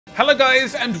Hello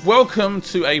guys and welcome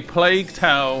to a Plague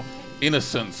Tale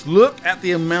Innocence. Look at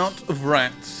the amount of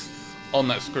rats on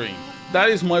that screen. That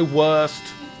is my worst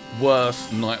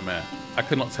nightmare. I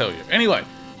could not tell you. Anyway,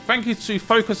 thank you to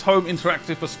Focus Home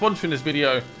Interactive for sponsoring this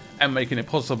video and making it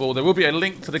possible. There will be a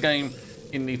link to the game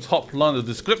in the top line of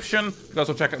the description. You guys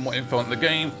will check out more info on the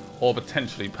game or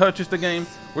potentially purchase the game.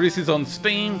 Releases on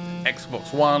Steam,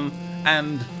 Xbox One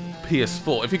and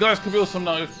PS4. If you guys could also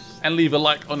know and leave a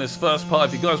like on this first part.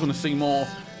 If you guys want to see more,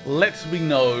 let me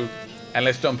know and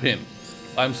let's jump in.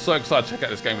 I'm so excited to check out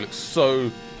this game. It looks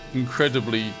so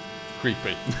incredibly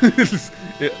creepy. Just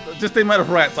the amount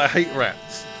of rats. I hate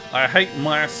rats. I hate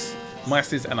mice,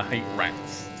 and I hate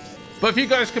rats. But if you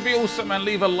guys could be awesome and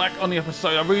leave a like on the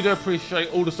episode, I really do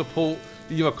appreciate all the support,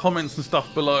 your comments and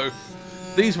stuff below.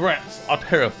 These rats are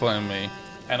terrifying me,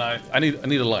 and I need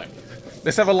a like.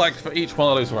 Let's have a like for each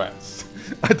one of those rats.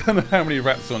 I don't know how many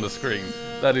rats are on the screen.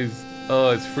 That is,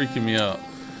 oh, it's freaking me out.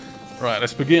 Right,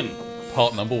 let's begin.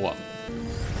 Part number 1.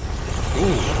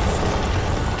 Ooh.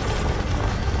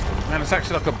 Man, it's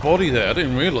actually like a body there. I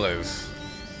didn't realise.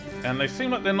 And they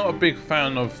seem like they're not a big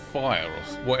fan of fire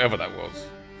or whatever that was.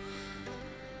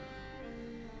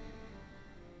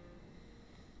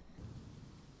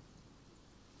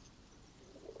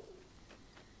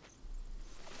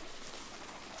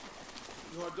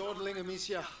 You are dawdling,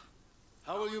 Amicia.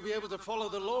 How will you be able to follow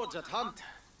the lords at hunt?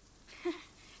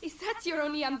 Is that your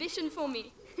only ambition for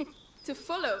me? To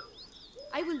follow?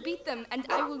 I will beat them and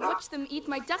I will watch them eat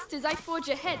my dust as I forge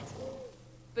ahead.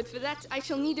 But for that, I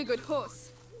shall need a good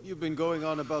horse. You've been going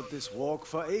on about this walk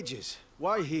for ages.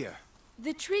 Why here?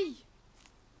 The tree.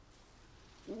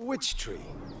 Which tree?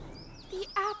 The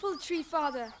apple tree,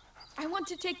 Father. I want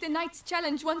to take the Knight's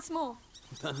challenge once more.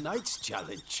 The Knight's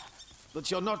challenge?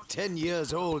 But you're not 10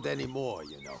 years old anymore,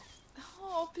 you know.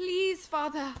 Oh, please,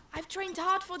 Father. I've trained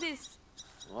hard for this.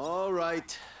 All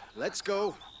right, let's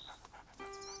go.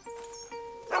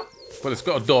 Well, it's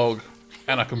got a dog,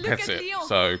 and I can pet it,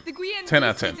 so 10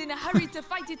 out of 10. Is in a hurry to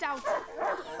fight it out.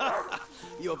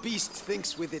 Your beast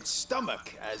thinks with its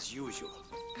stomach, as usual.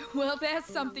 Well, there's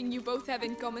something you both have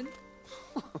in common.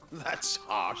 That's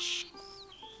harsh.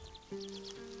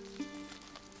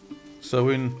 So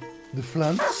in the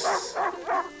flanks.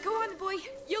 Go on, boy.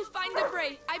 You'll find the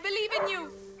prey. I believe in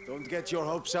you. Don't get your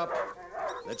hopes up.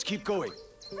 Let's keep going.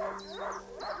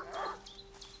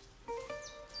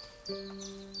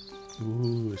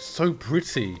 Ooh, it's so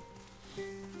pretty.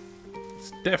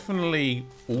 It's definitely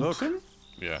autumn. Look.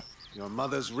 Yeah. Your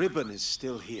mother's ribbon is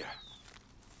still here.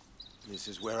 This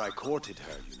is where I courted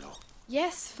her, you know.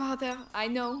 Yes, Father, I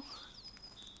know.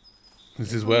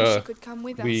 This is She where could come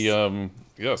with we, us.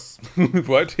 yes,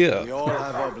 right here. We all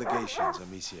have obligations,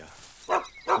 Amicia.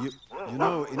 You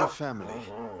know, in a family.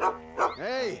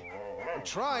 Hey, I'm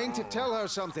trying to tell her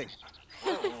something.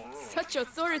 Such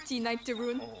authority, Knight de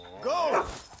Rune. Go!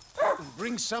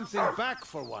 Bring something back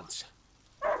for once.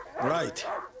 Right.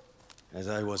 As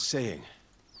I was saying,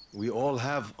 we all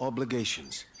have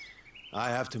obligations. I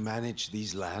have to manage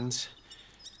these lands.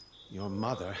 Your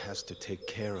mother has to take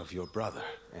care of your brother,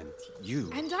 and you...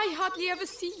 And I hardly ever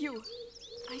see you.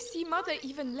 I see Mother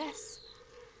even less.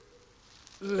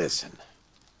 Listen.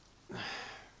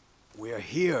 We're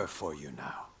here for you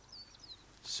now.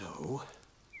 So,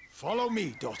 follow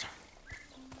me, daughter.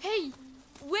 Hey,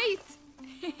 wait!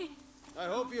 I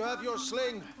hope you have your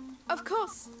sling. Of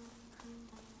course.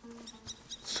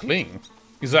 Sling?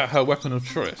 Is that her weapon of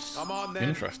choice? Come on, then.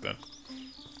 Interesting.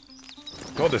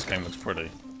 God, this game looks pretty.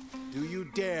 Do you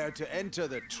dare to enter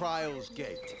the Trials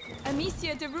Gate?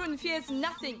 Amicia de Rune fears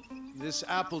nothing. This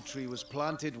apple tree was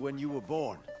planted when you were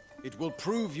born. It will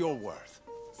prove your worth.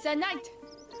 Sir Knight,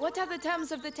 what are the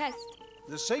terms of the test?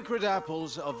 The sacred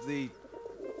apples of the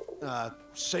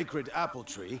sacred apple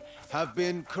tree have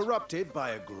been corrupted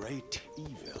by a great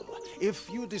evil. If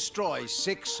you destroy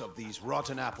 6 of these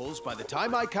rotten apples by the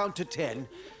time I count to 10,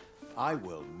 I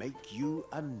will make you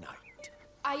a knight.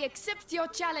 I accept your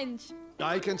challenge.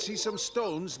 I can see some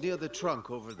stones near the trunk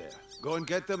over there. Go and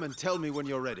get them and tell me when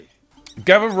you're ready.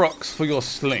 Gather rocks for your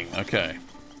sling. Okay.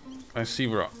 I see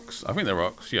rocks. I think they're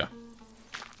rocks, yeah.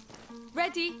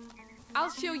 Ready?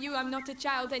 I'll show you I'm not a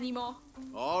child anymore.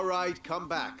 All right, come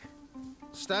back.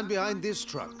 Stand behind this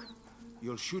trunk.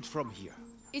 You'll shoot from here.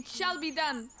 It shall be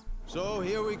done. So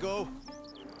here we go.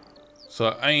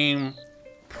 So aim,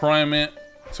 prime it,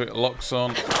 so it locks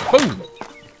on. Boom!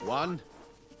 1,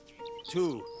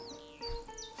 2,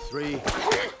 3.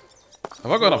 Have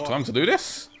I got enough time to do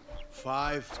this?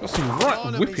 5. Got some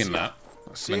right whip in that.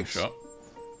 That 6, slingshot.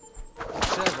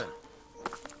 7,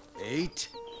 8,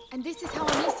 And this is how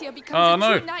Amicia becomes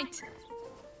a true knight.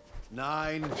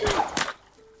 9,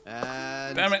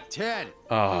 And Damn it. 10.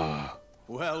 Ah.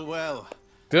 Well, well.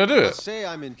 Did I do I it? say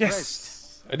I'm impressed.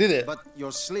 Yes. I did it. But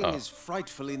your sling is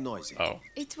frightfully noisy. Oh.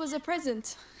 It was a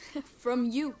present from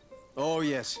you. Oh,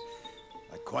 yes.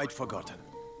 I'd quite forgotten.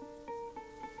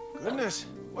 Goodness,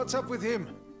 what's up with him?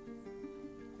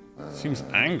 Seems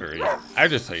angry.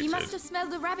 Agitated. He must have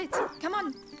smelled the rabbit. Come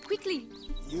on, quickly.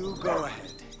 You go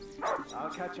ahead. I'll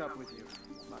catch up with you.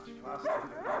 Much faster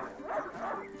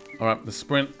than Alright, the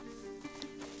sprint.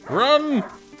 Run!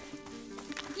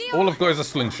 Leo, All I've got is a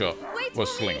slingshot. wait Or for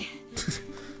sling. me.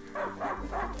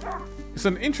 It's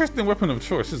an interesting weapon of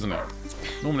choice, isn't it?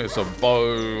 Normally it's a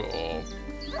bow or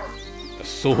a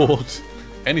sword.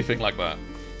 Anything like that.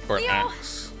 Or an Leo!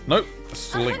 axe. Nope, a A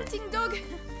sling. hunting dog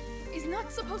is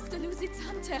not supposed to lose its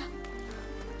hunter.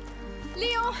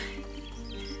 Leo,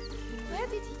 where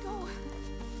did he go?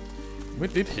 Where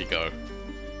did he go?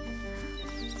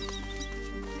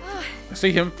 Ah, I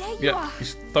see him. There you Yeah, are.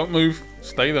 don't move.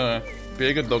 Stay there. Be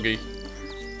a good doggy.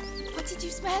 what did you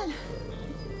smell?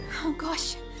 Oh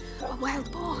gosh, a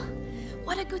wild boar.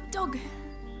 What a good dog.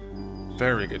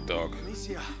 Very good dog.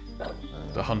 Alicia,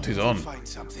 The hunt is on. find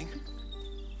something.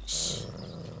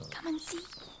 Come and see.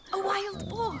 A wild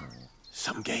boar.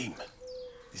 Some game.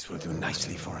 This will do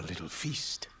nicely for a little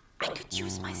feast. I could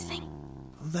use my sling.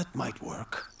 That might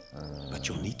work. But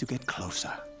you'll need to get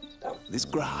closer. This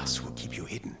grass will keep you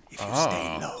hidden if you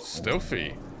stay low.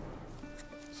 Stealthy.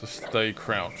 So stay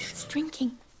crouched. It's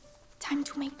drinking. Time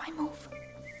to make my move.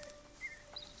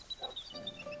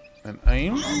 And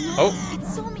aim. Oh, It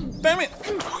saw me. damn it!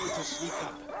 You need to sneak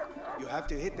up. You have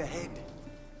to hit the head.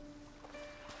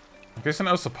 I'm guessing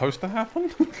that was supposed to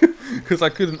happen? Because I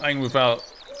couldn't aim without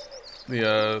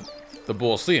the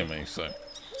boar seeing me, so.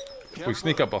 If we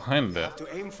sneak up behind You it. have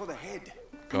to aim for the head.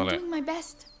 Got I'm it. doing my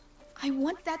best. I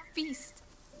want that feast.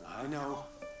 I know.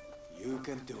 You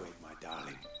can do it, my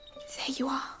darling. There you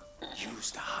are.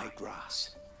 Use the high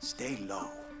grass. Stay low.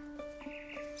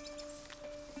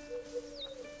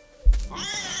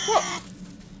 What?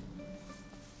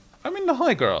 I'm in the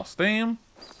high grass, damn.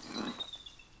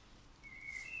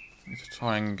 Need to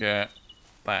try and get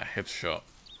that headshot.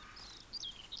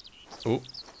 Oh.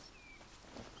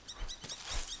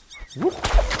 Whoop.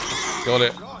 Got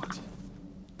it.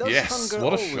 Does Yes, hunger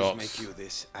what a always shot. make you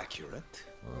this accurate?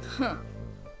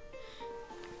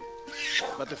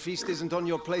 But the feast isn't on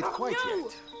your plate quite No!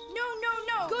 yet. No, no,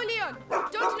 no! Go, Leon!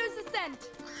 Don't lose the scent!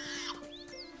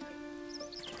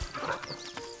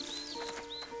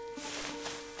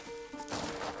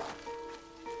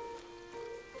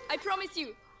 I promise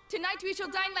you, tonight we shall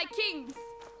dine like kings!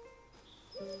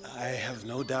 I have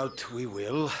no doubt we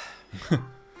will.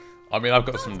 I mean, I've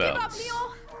got some Don't give up, doubts.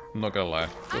 Leon! I'm not gonna lie. I'm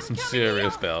Got some coming,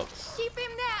 serious Leon. doubts. Keep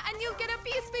him there and you'll get a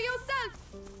piece for yourself!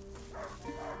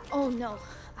 Oh no,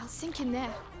 I'll sink in there.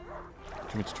 Do you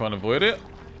want me to try and avoid it?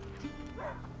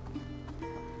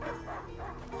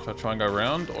 Should I try and go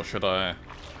around, or should I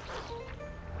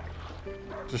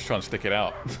just try and stick it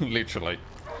out? Literally.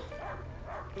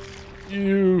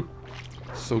 You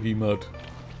soggy mud.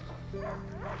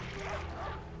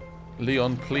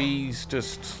 Leon, please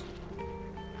just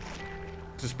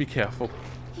be careful.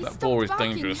 He That stopped boar is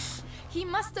barking. dangerous. He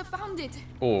must have found it.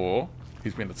 Or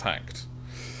he's been attacked.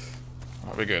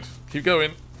 Alright, we're good. Keep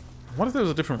going. What if there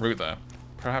was a different route there?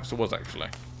 Perhaps it was actually.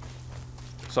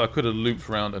 So I could have looped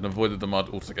around and avoided the mud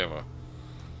altogether.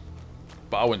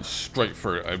 But I went straight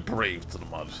through it. I braved the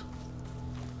mud.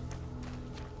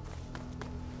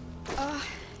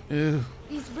 Ew.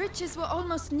 These bridges were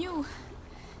almost new.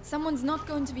 Someone's not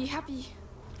going to be happy.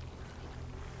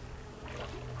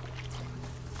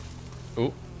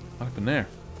 Oh, what happened there?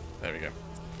 There we go.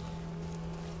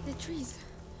 The trees.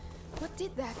 What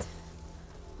did that?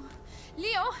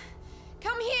 Leo,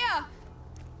 come here!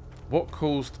 What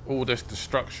caused all this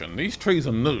destruction? These trees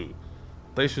are new.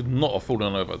 They should not have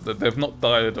fallen over. They've not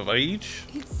died of age.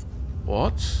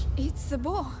 What? It's the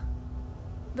boar.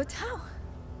 But how?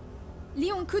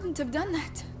 Leon couldn't have done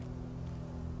that.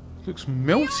 Looks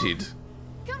melted.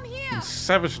 Come here!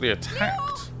 Savagely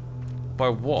attacked. By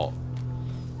what?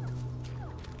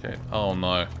 Okay. Oh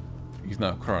no. He's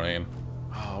now crying.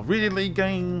 Oh, really,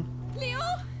 gang? Leo!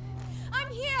 I'm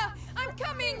here! I'm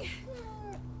coming!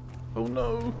 Oh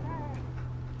no.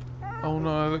 Oh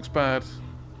no, that looks bad.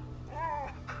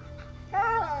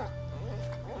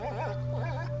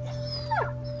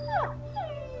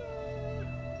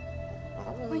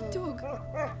 My dog.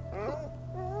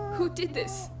 Who did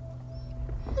this?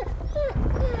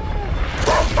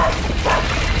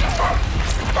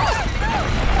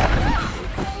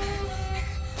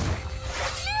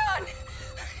 Leon!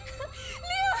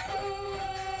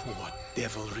 Leon! What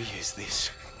devilry is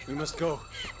this? We must go.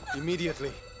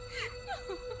 Immediately.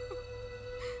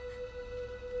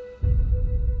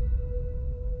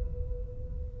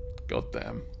 God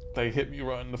damn. They hit me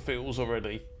right in the feels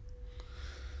already.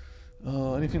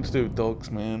 Oh, anything to do with dogs,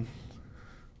 man.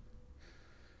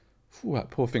 Ooh,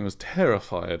 that poor thing was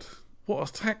terrified. What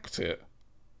attacked it?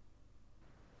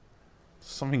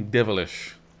 Something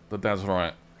devilish. The dad's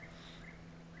right.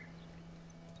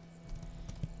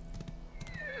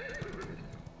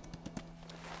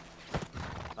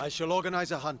 I shall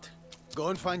organize a hunt. Go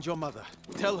and find your mother.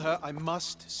 Tell her I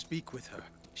must speak with her.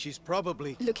 She's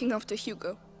probably... Looking after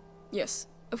Hugo. Yes,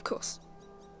 of course.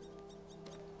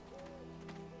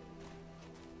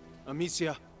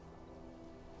 Amicia.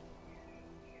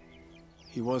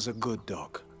 He was a good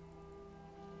dog.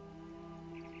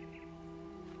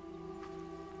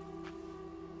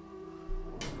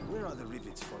 Where are the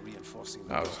rivets for reinforcing the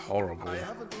That was door? horrible. I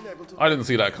haven't been able to... I didn't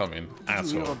see that coming at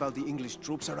Did you hear all. about the English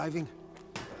troops arriving?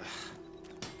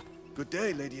 Good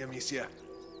day, Lady Amicia.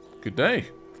 Good day.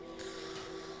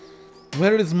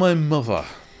 Where is my mother?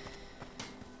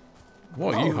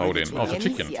 What are you holding? Oh, it's a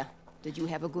chicken. Amicia, did you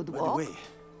have a good By the walk? way,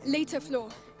 Later, Flo.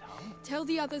 Tell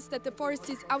the others that the forest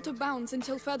is out of bounds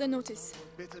until further notice.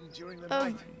 bitten during the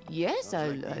night. Yes,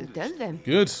 I'll tell them.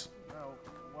 Good.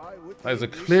 Why would That is a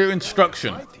clear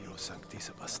instruction. Dio Sancti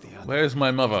Sebastian. Where is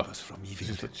my mother? Us from This evil.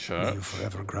 is the May you church.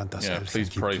 forever grant us Yeah, health please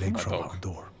and keep pray for plague my from dog. our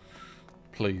door.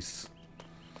 Please.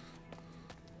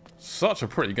 Such a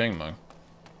pretty game, though.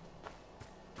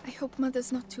 I hope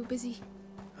Mother's not too busy.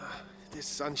 This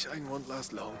sunshine won't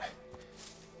last long.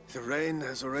 The rain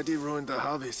has already ruined the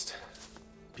harvest.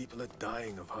 People are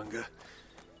dying of hunger.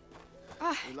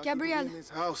 Ah, Gabrielle.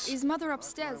 House. Is Mother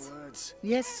upstairs? Words.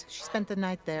 Yes, she spent the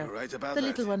night there. You're right about The that.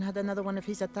 little one had another one of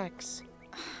his attacks.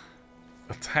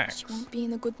 Attacks. She won't be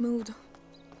in a good mood.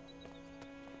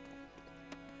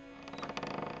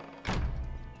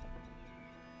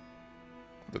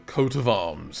 The coat of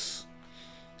arms.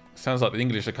 Sounds like the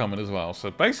English are coming as well.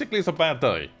 So basically it's a bad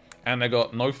day. And they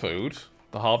got no food.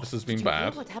 The harvest has been Did you hear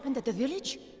bad. what happened at the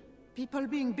village? People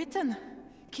being bitten.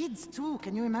 Kids too,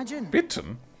 can you imagine?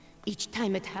 Bitten? Each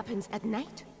time it happens at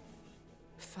night?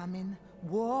 Famine,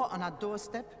 war on our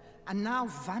doorstep, and now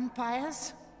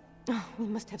vampires? Oh, we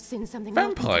must have seen something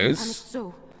Vampires? punished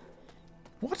so.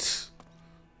 What?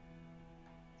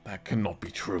 That cannot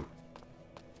be true.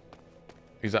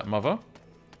 Is that mother?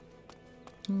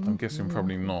 I'm guessing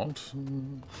probably not.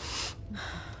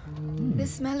 The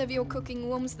smell of your cooking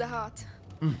warms the heart.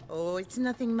 Oh, it's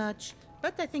nothing much,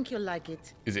 but I think you'll like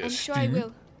it. Is it a I'm stew? sure I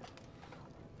will.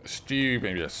 A stew,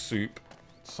 maybe a soup,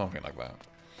 something like that.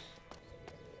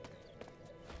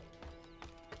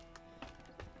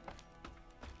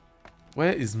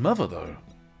 Where is mother though?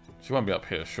 She won't be up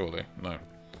here, surely. No,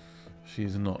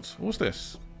 she's not. What's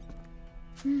this?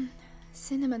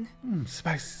 Cinnamon.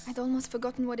 Spice. I'd almost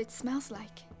forgotten what it smells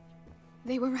like.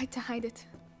 They were right to hide it.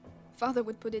 Father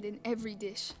would put it in every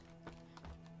dish.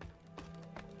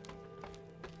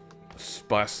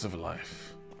 Spice of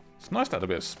life. It's nice to add a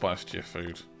bit of spice to your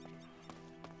food.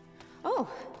 Oh,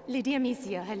 Lady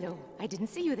Amicia, hello. I didn't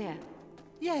see you there.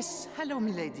 Yes, hello,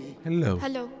 milady. Hello.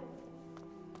 Hello.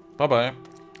 Bye bye.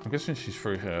 I'm guessing she's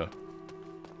through here.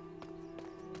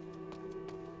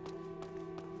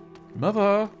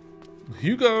 Mother!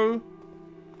 Hugo!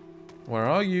 Where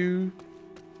are you?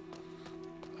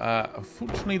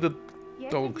 Unfortunately the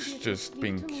dog's just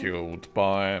been killed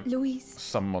by Louise,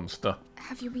 some monster.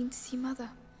 have you been to see Mother?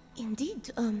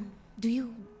 Indeed, do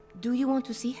you want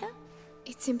to see her?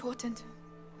 It's important.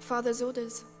 Father's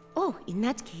orders. Oh, in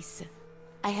that case,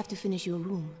 I have to finish your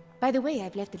room. By the way,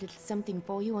 I've left a little something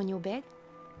for you on your bed.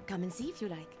 Come and see if you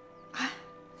like.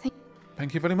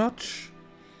 Thank you very much.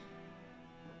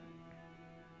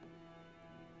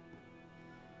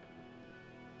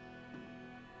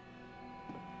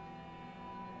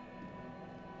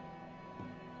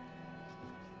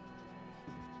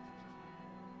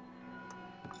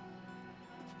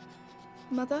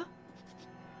 Mother?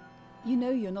 You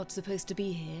know you're not supposed to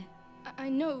be here. I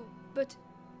know, but...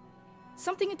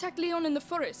 Something attacked Leon in the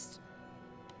forest.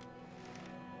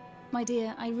 My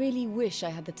dear, I really wish I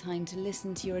had the time to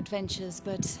listen to your adventures,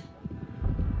 but...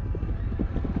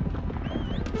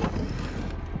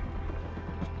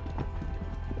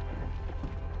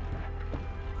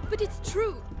 But it's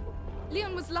true!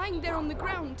 Leon was lying there on the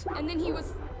ground, and then he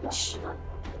was... Shh!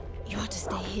 You are to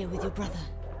stay here with your brother.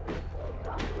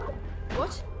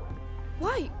 What?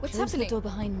 Why? What's Close happening? the door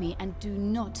behind me and do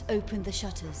not open the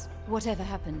shutters, whatever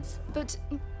happens. But...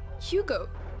 Hugo...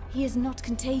 He is not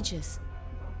contagious.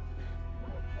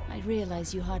 I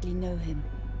realize you hardly know him,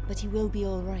 but he will be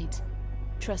all right.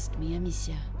 Trust me,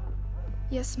 Amicia.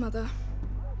 Yes, Mother.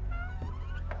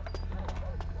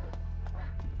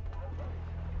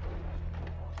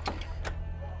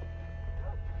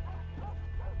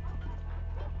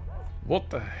 What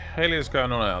the hell is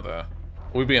going on out there? Are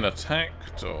we being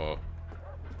attacked, or...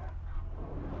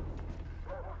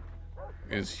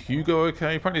 Is Hugo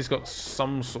okay? Apparently he's got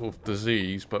some sort of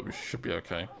disease, but we should be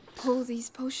okay. All these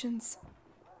potions.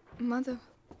 Mother,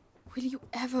 will you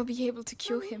ever be able to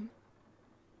cure him?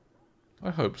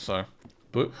 I hope so.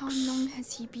 Books? How long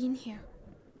has he been here?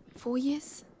 4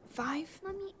 years? 5?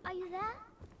 Mommy, are you there?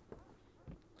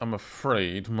 I'm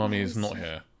afraid Mummy Where is is not he?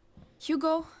 here.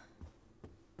 Hugo?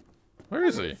 Where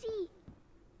is he? See,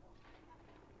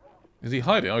 Is he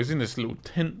hiding? Oh, he's in this little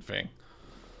tent thing.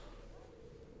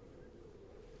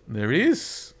 There he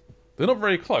is. They're not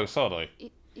very close, are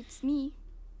they? It's me.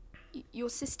 Your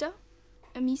sister?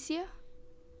 Amicia?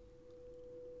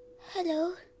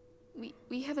 hello.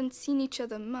 We haven't seen each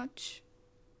other much.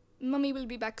 Mummy will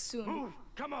be back soon. Move!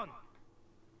 Come on!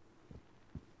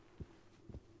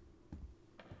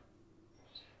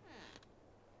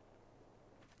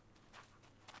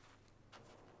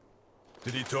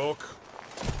 Did he talk?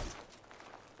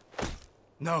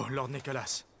 No, Lord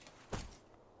Nicholas.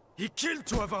 He killed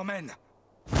 2 of our men.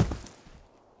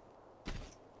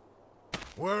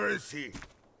 Where is he?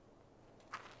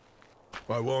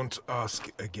 I won't ask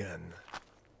again.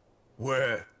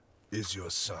 Where is your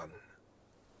son?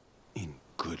 In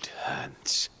good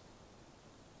hands.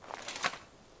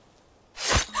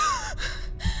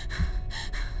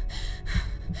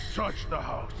 Search the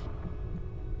house.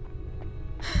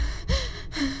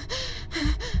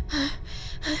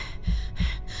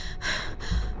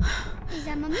 Is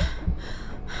that Mommy?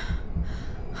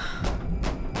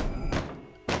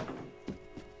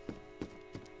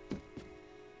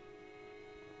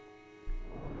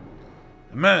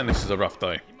 Man, this is a rough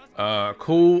day.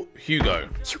 Call Hugo.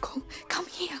 Hugo, come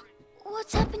here.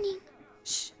 What's happening?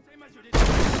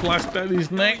 Slice down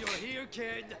his neck. You're here,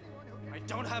 kid. I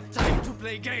don't have time to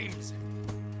play games.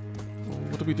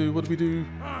 What do we do? What do we do?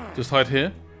 Just hide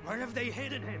here? Where have they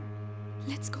hidden him?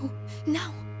 Let's go.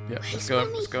 Now. Yeah, let's go.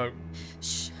 Let's go.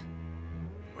 Shh.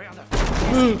 Where are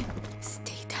the...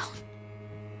 Stay down.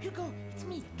 Hugo, it's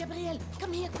me, Gabrielle.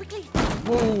 Come here, quickly.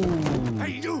 Whoa.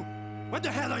 Hey, you! What the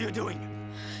hell are you doing?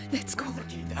 Let's go. The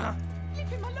kid, huh? Leave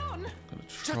him alone.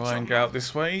 Gonna try and get out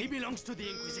this He way. belongs to the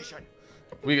Inquisition.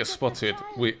 We get spotted,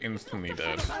 we're instantly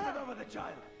dead. Hand over the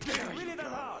child. Really that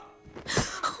hard?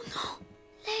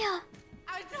 Leia.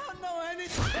 I don't know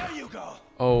anything. There you go.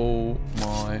 Oh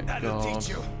my That'll god. teach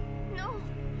you. No.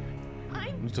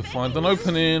 I'm Need to find an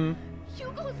opening.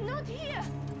 Hugo's not here.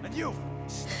 And you,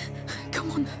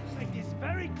 Come on. make this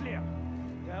very clear.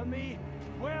 Tell me,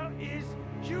 where is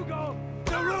Hugo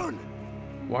the Rune?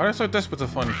 Why are they so desperate to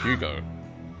find Hugo?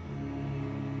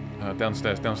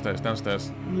 Downstairs, downstairs,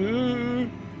 downstairs.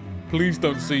 Please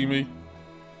don't see me.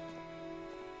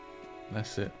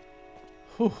 That's it.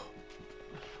 Whew. A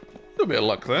little bit of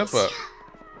luck there, but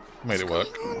made it work.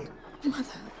 Mother.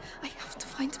 I have to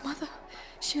find Mother.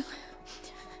 She'll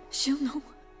know.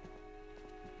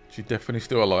 She's definitely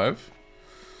still alive.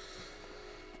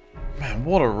 Man,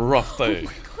 what a rough day. Oh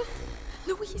my god.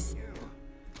 Louise.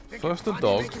 First the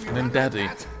dog, and then Daddy.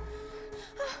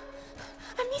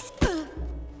 Amicia.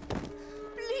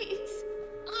 Please.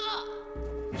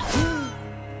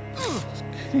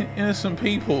 Innocent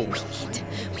people.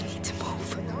 We need to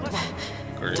move.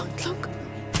 Great. Don't look.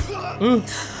 Ugh.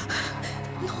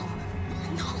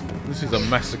 No. This is a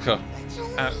massacre.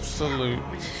 Absolute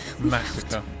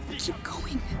massacre. Keep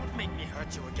going. Don't make me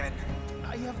hurt you again.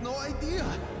 I have no idea.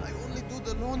 I only do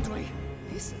the laundry.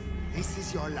 Listen, this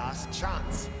is your last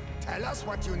chance. Tell us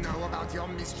what you know about your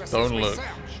mistress's Don't look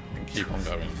research. and keep on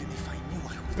going.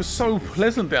 It was so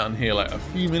pleasant down here like a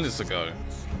few minutes ago.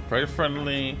 Very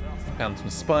friendly, found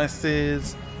some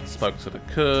spices, spoke to the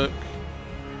cook.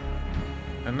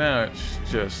 And now it's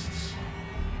just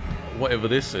whatever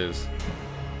this is.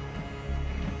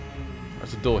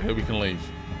 There's a door here, we can leave.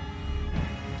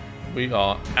 We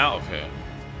are out of here.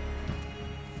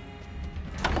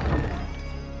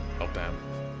 Oh damn.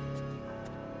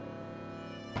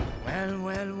 Well,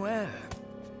 well, well.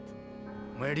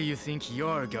 Where do you think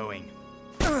you're going?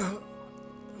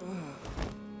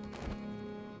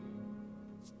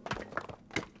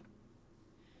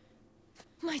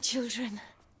 My children.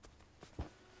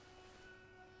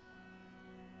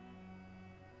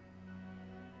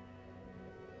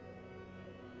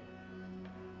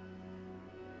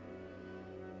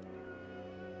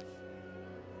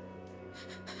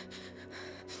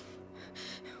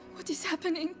 What is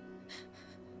happening?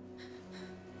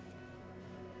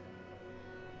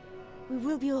 We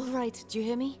We'll be all right. Do you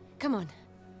hear me? Come on.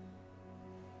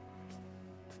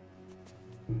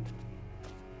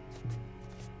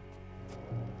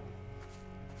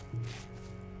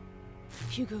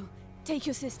 Hugo, take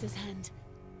your sister's hand.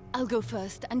 I'll go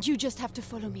first, and you just have to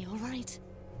follow me, all right?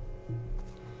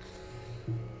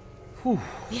 Whew.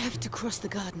 We have to cross the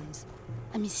gardens.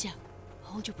 Amicia,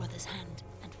 hold your brother's hand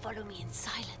and follow me in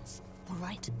silence, all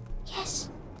right? Yes.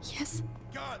 Yes,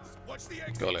 Guards, watch the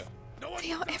exit. Got it.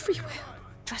 they are everywhere.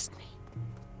 Trust me.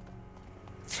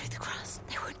 Through the grass,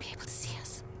 they won't be able to see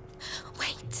us.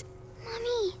 Wait!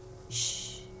 Mommy.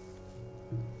 Shh.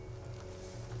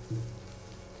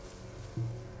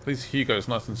 At least Hugo's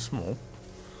nice and small.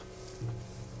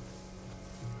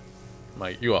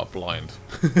 Mate, you are blind.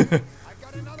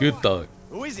 Good though.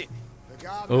 Who is it? The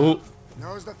guard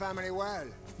knows the family well.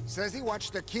 Says he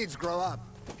watched the kids grow up.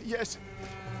 Yes,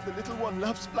 the little one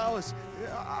loves flowers.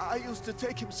 I used to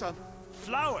take him some.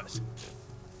 Flowers?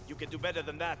 You can do better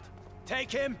than that.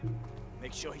 Take him.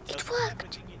 Make sure he tells you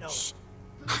everything you know. Shh.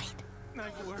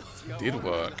 Hide. Did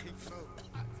work.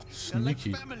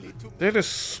 Sneaky. They're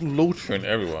just slaughtering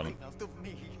everyone.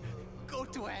 Go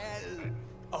to hell.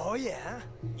 Oh yeah?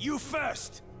 You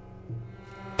first.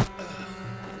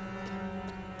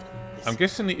 I'm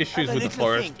guessing the issues with the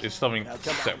forest is something I'll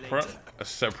come back separate. later. A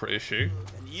separate issue.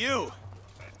 And you!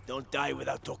 Don't die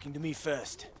without talking to me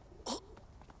first.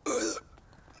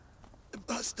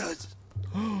 Bastards.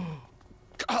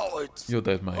 Cowards. You're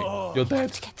dead, mate. Oh. You're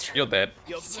dead. You're dead.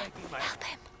 You're breaking my Help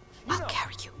him. I'll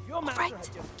carry you. Your All master right. had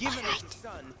just given us his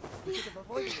son. We could have Be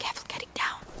avoided it. careful getting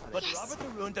down. But Robert the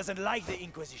Rune doesn't like the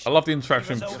Inquisition. I love the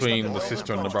interaction He was always between on the road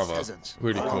sister and the to brother. Peasants.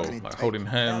 Really cool. Like holding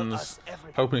hands,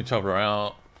 helping each other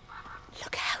out.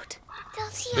 Look out. They'll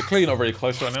see They're us. clearly not very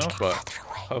close right now, Get but further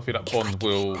away. hopefully that If I bond can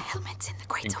will hit the helmets in the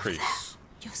crate over there, increase.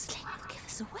 your sling will give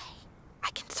us away. I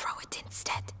can throw it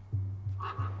instead.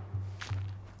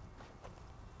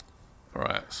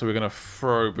 Alright, so we're going to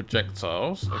throw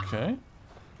projectiles. Okay.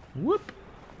 Whoop.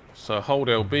 So hold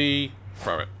LB,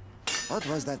 throw it. What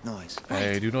was that noise?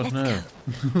 I do not let's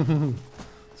know.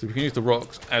 So we can use the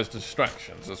rocks as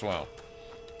distractions as well.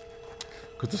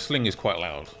 Because the sling is quite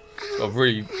loud. It's got a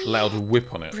really loud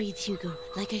whip on it. Breathe, Hugo,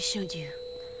 like I showed you.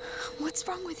 What's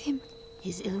wrong with him?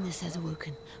 His illness has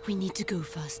awoken. We need to go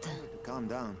faster. Calm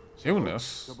down.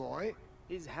 Illness? The boy.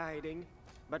 He's hiding,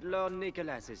 but Lord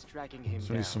Nicholas is tracking him So we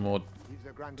down. need some more He's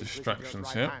the Grand distractions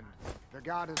Inquisitor's here. right hand. The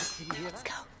guard is. Did you hear Let's that?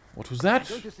 go. What was that?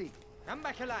 Go to see. Come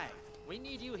back alive. We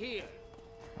need you here.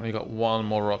 Only got one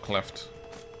more rock left.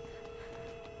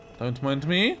 Don't mind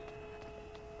me.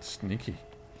 Sneaky.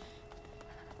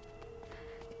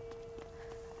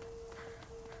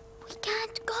 We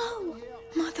can't go.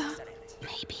 Mother,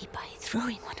 Maybe by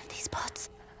throwing one of these pots,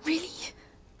 really?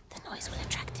 the noise will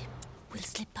attract him. We'll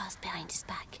slip past behind his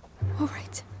back. All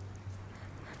right.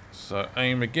 So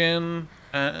aim again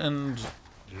and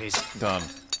Listen, done.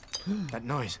 that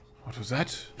noise. What was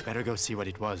that? Better go see what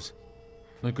it was.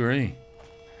 Agree.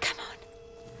 Come on.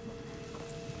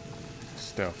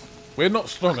 Stealth. We're not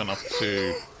strong enough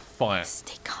to fight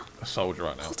Stay calm. a soldier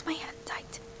right now. Hold my hand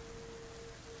tight.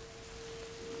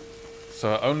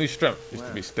 So our only strength is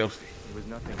to be stealthy. It was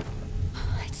nothing.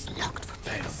 It's locked from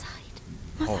the inside.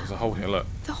 Oh, there's a hole here, look.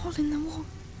 The hole in the wall.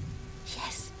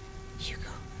 Yes, Hugo,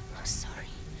 I'm sorry.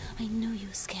 I know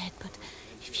you're scared, but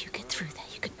if you get through there,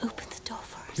 you can open the door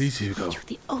for us. Please, Hugo. You're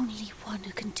the only one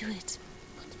who can do it.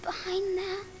 What's behind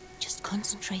there? Just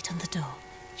concentrate on the door.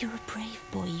 You're a brave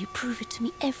boy. You prove it to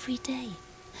me every day.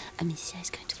 Amicia is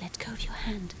going to let go of your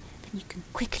hand. Then you can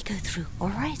quickly go through, all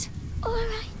right? All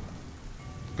right.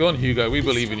 Go on, Hugo. We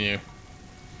believe in you.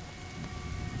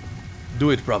 Do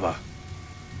it, brother.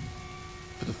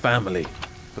 For the family.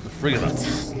 For the three of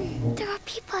us. There are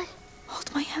people.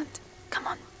 Hold my hand. Come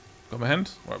on. Got my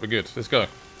hand? Right, we're good. Let's go.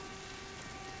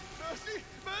 Mercy!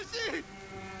 Mercy!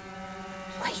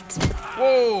 Wait.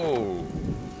 Whoa!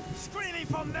 Screaming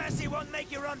for mercy won't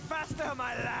make you run faster,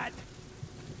 my lad.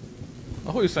 I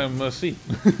thought you were saying mercy.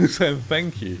 Saying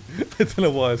thank you. I don't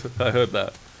know why I heard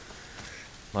that.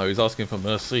 No, he's asking for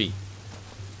mercy.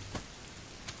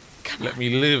 Come Let on. me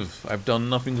live. I've done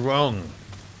nothing wrong.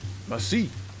 Mercy.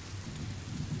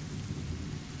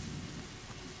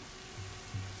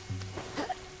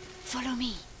 Follow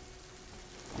me.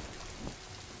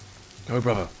 Go,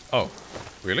 brother. Oh,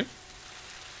 really?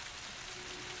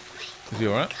 Is he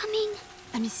alright? Coming.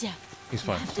 Amicia, He's you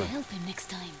fine. have He's to fine. help him next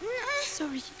time.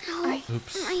 Sorry. Ow.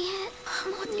 Oops. My head.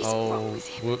 What is wrong Oh, with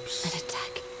him? An whoops.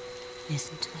 attack.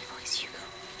 Listen to my voice, Hugo.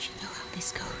 You know how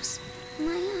this goes.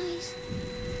 My eyes.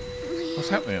 My What's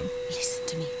head. happening? Listen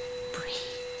to me.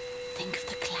 Breathe. Think of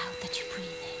the cloud that you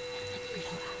breathe in and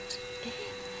blow out. In,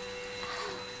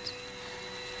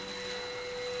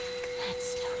 ahead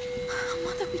slowly.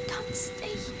 Mother, we can't stay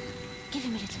here. Give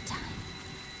him a little time.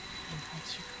 He'll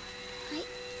hurt you.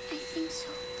 I think so.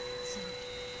 So,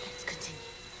 let's continue.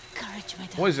 Courage, my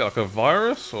darling. What is it, like a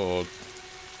virus or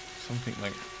something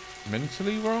like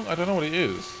mentally wrong? I don't know what it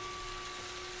is.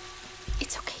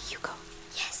 It's okay, Hugo.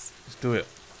 Yes. Let's do it.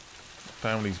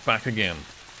 Family's back again.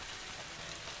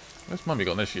 Where's Mummy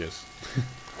gone? There she is.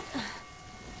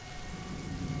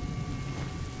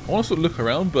 I want to sort of look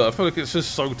around, but I feel like it's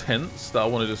just so tense that I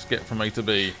want to just get from A to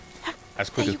B as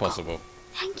quick as possible.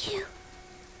 Thank you.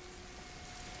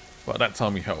 But at that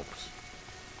time he helped.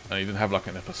 And he didn't have like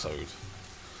an episode.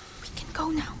 We can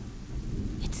go now.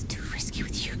 It's too risky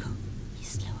with Hugo. He's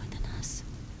slower than us.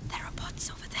 There are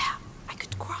bots over there. I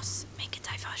could cross, make a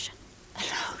diversion.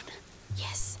 Alone?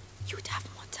 Yes, you'd have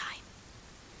more time.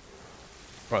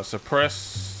 Right, so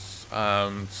press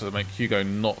to make Hugo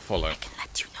not follow. I can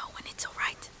let you know when it's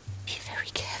alright. Be very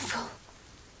careful.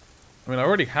 I mean, I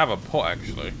already have a pot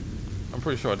actually. I'm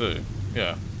pretty sure I do.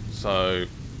 Yeah. So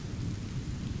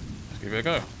let's give it a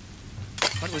go.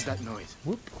 What was that noise?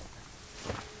 Whoop.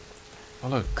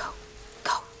 Hello. Go.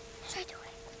 Go. Straight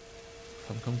away.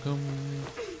 Come.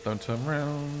 Don't turn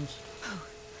around.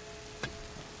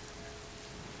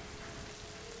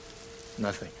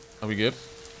 Nothing. Are we good?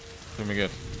 Doing we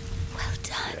good? Well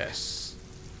done. Yes.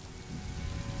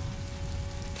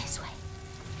 This way.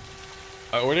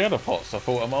 I already had a pot, so I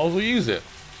thought I might as well use it.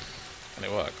 And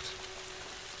it worked.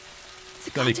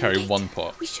 The I only garden carry gate. one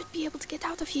pot. We should be able to get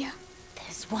out of here.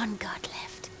 There's one guard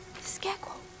left. The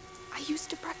scarecrow. I used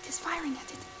to practice firing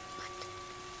at it. But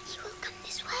he will come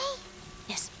this way.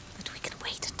 Yes, but we can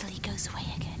wait until he goes away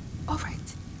again.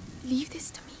 Alright. Leave this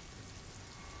to me.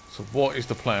 So what is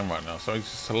the plan right now? So I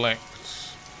just select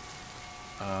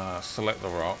the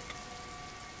rock.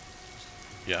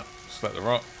 Yeah, select the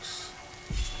rocks.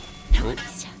 No, Ooh.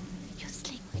 Alicia. Your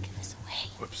sling will give us away.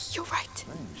 Whoops. You're right.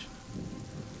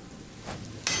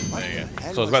 There you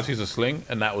go. So I was about to use a sling,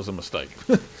 and that was a mistake.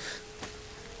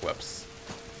 Whoops.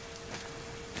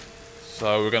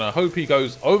 So we're going to hope he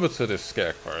goes over to this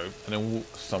scarecrow and then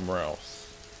walk somewhere else.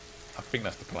 I think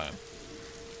that's the plan.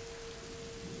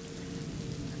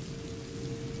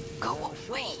 Go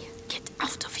away. Get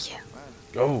out of here.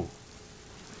 Go.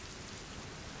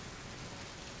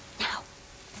 Now.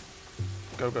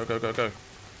 Go.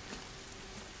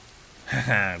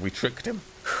 Haha, we tricked him.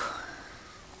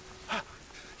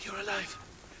 You're alive.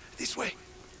 This way.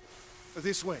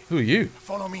 This way. Who are you?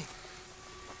 Follow me.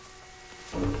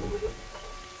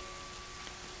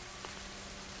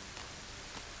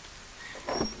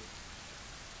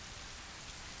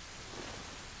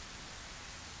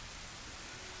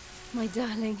 My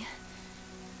darling.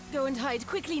 Go and hide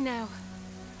quickly now.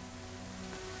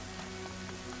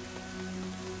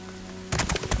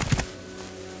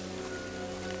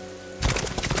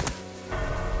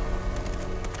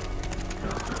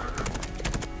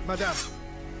 Madame,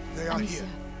 they are Amicia, here.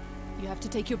 you have to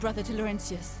take your brother to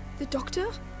Laurentius. The doctor?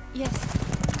 Yes,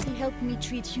 he helped me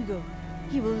treat Hugo.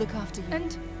 He will look after you.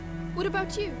 And what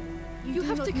about you? You do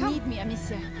have not to come. need me,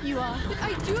 Amicia. You are. But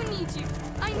I do need you.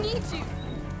 I need you.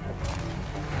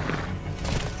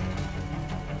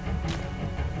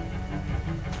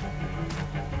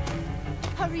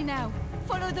 Hurry now.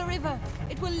 Follow the river.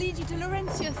 It will lead you to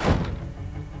Laurentius.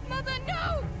 Mother,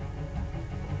 no!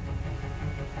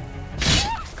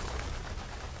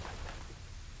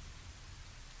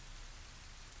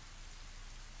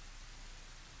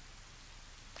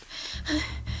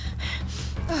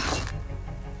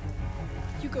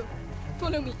 Hugo,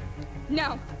 follow me.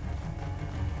 Now.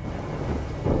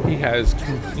 He has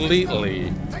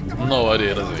completely no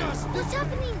idea, does he? What's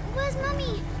happening? Where's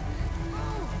Mummy?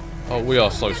 Oh, we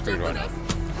are so screwed right now.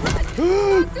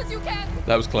 Run as you can.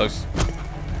 That was close.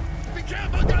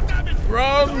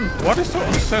 Run! Why are they so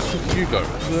obsessed with Hugo?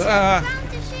 Ah.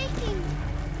 Ground is shaking.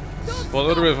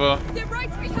 Follow the river. They're right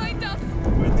behind us.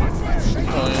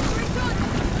 Fine.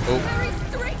 Oh, Hurry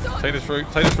straight on. take this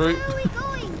route. Take this route. Where are we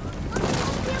going?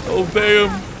 Oh damn!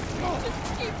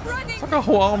 Just keep running. It's like a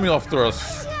whole army after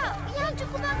us. Yeah, we have to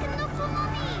go back and look for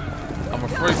Mummy. I'm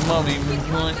afraid Mummy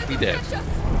might be dead.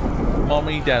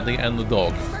 Mummy, Daddy, and the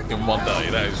dog in one day.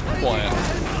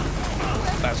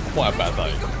 That's quite a bad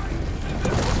day.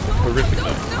 Horrific day.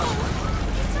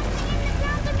 There's something in the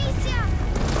ground, Amicia.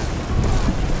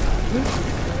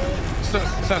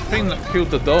 It's that thing that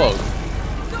killed the dog.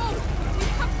 No, we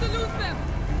have to lose them.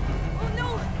 Oh no,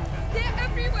 they're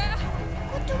everywhere.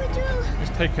 What do we do?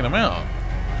 He's taking them out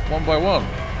one by one.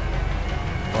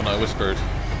 Oh no, we're screwed.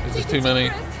 There's just too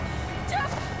many.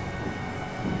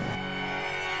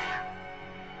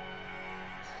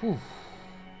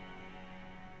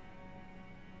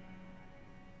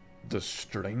 The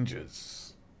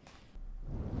strangers.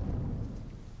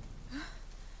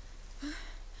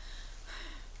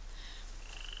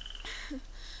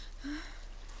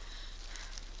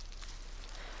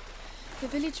 The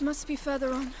village must be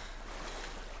further on.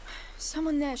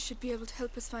 Someone there should be able to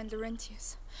help us find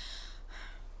Laurentius.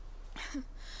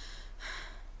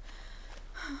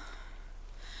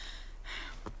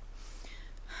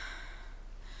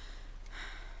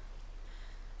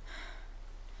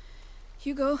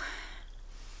 Hugo.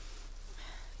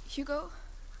 Hugo?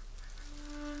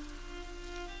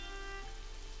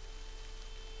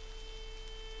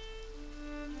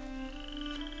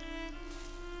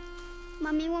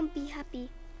 Mummy won't be happy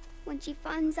when she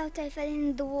finds out I fell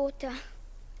in the water.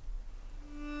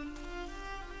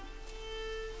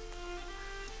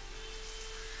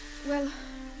 Well,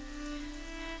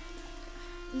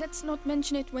 let's not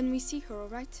mention it when we see her, all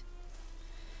right?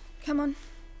 Come on.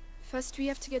 First we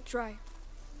have to get dry.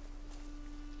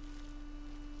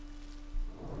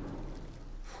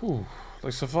 Whew,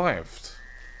 they survived.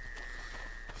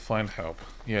 Find help.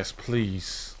 Yes,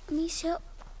 please. Amicia,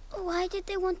 why did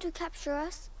they want to capture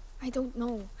us? I don't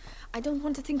know. I don't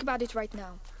want to think about it right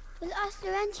now. We'll ask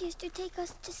Laurentius to take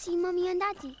us to see Mummy and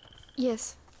Daddy.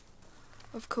 Yes,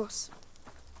 of course.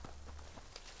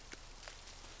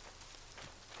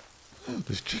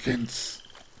 There's chickens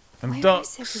and Where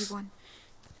ducks. is everyone?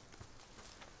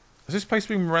 Has this place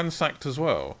been ransacked as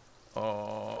well?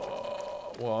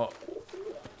 Oh, what?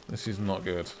 This is not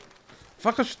good. If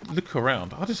I could just look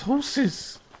around. Oh, there's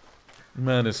horses.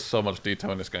 Man, there's so much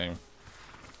detail in this game.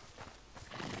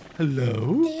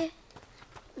 Hello? They're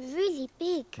really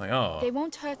big. They are. They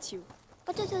won't hurt you.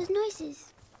 What are those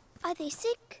noises? Are they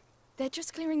sick? They're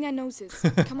just clearing their noses.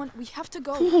 Come on, we have to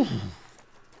go.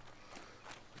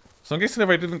 So I'm guessing if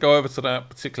I didn't go over to that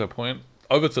particular point,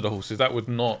 over to the horses, that would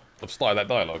not have started that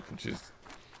dialogue, which is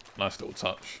a nice little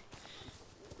touch.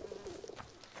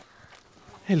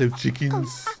 Hello,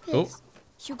 chickens. Oh,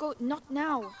 Hugo, not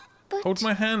now. But Hold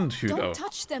my hand, Hugo. Don't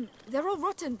touch them. They're all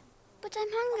rotten. But I'm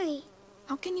hungry.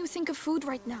 How can you think of food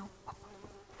right now?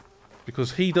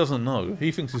 Because he doesn't know.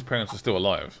 He thinks his parents are still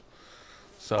alive.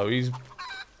 So he's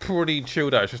pretty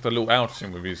chilled out. It's just a little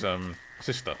outing with his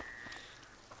sister.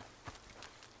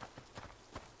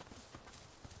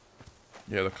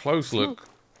 Yeah, the clothes look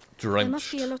drenched. There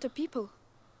must be a lot of people.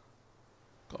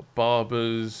 Got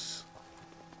barbers.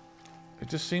 It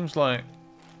just seems like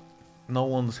no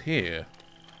one's here.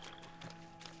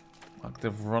 Like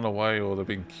they've run away or they've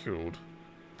been killed.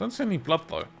 Don't see any blood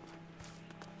though.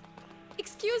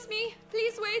 Excuse me,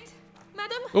 please wait.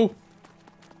 Madam? Oh!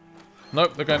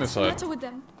 Nope, they're going What's the inside. matter with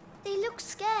them? They look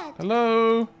scared.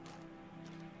 Hello?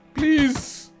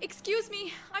 Please! Excuse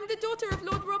me, I'm the daughter of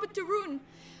Lord Robert de Rune.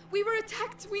 We were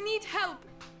attacked, we need help.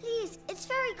 Please, it's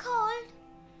very cold.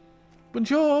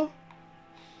 Bonjour!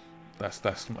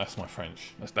 That's my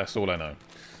French. That's all I know.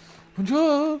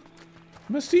 Bonjour!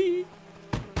 Merci!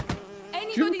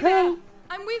 Anybody there?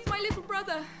 I'm with my little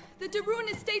brother. The de Rune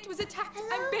estate was attacked. Hello?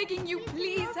 I'm begging you,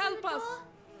 please help us.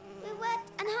 We're wet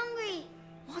and hungry.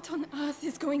 What on earth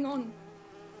is going on?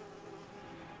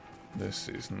 This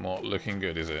is not looking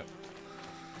good, is it?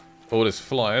 All this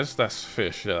flyers, that's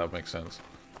fish. Yeah, that makes sense.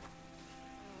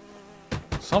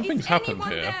 Something's happened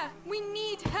here. There? We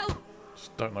need help.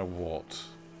 Just don't know what.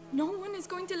 No one is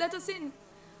going to let us in.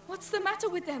 What's the matter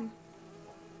with them?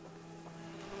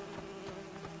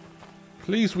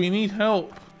 Please, we need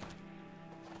help.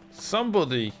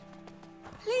 Somebody.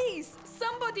 Please,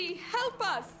 somebody, help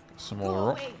us. Some more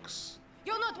rocks.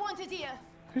 You're not wanted here.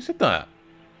 Who said that?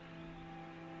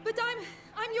 But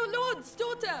I'm your lord's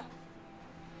daughter.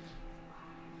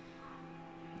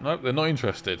 Nope, they're not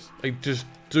interested. They just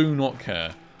do not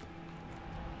care.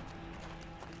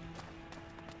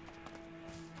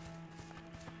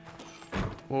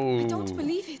 Whoa. I don't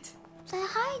believe it. They're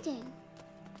hiding.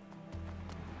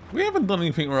 We haven't done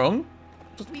anything wrong.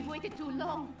 We've waited too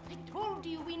long. I told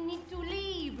you we need to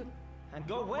leave. And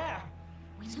go where?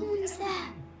 Someone's there.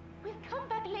 We'll come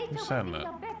back later Who's when saying things that?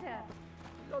 are better.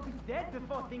 Lord is dead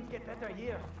before things get better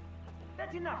here.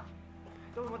 That's enough.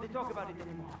 Don't want to talk about it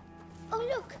anymore. Oh,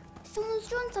 look. Someone's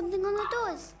drawn something on the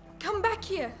doors. Come back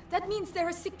here. That means there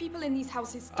are sick people in these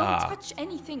houses. Don't touch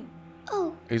anything.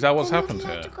 Oh. Is that what's they're happened not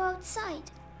allowed here? to go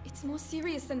outside. It's more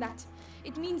serious than that.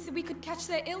 It means that we could catch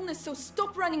their illness, so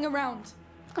stop running around.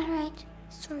 All right.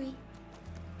 Sorry.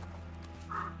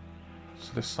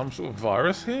 So there's some sort of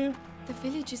virus here? The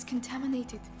village is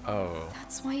contaminated. Oh.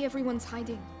 That's why everyone's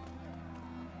hiding.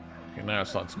 Okay, now it's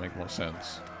starting to make more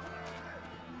sense.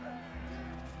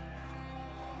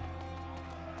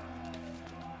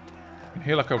 I can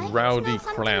hear like a rowdy smell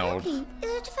something crowd. cooking.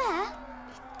 Is it fair?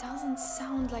 It Doesn't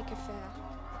sound like a fair.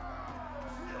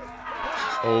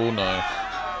 Oh no.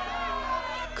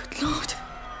 Good lord.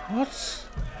 What?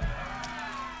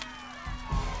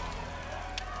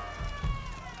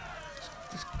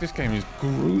 This game is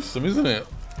gruesome, isn't it?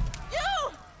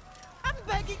 You! I'm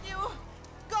begging you!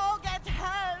 Go get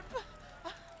help!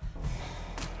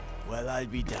 Well, I'll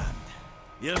be damned.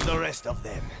 Here's the rest of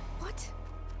them. What?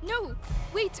 No,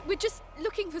 wait, we're just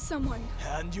looking for someone.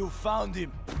 And you found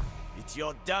him. It's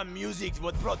your damn music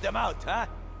what brought them out, huh?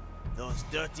 Those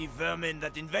dirty vermin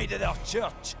that invaded our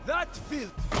church. That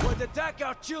filth would attack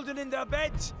our children in their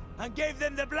beds and gave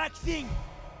them the black thing.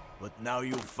 But now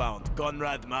you've found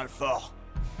Conrad Malfour.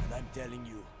 And I'm telling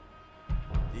you,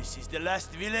 this is the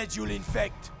last village you'll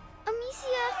infect.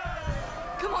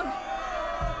 Amicia! Come on!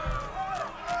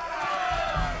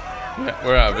 Yeah,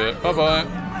 we're out of here. Bye-bye.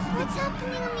 What's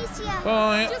happening, Amicia?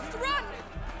 Bye. Just run!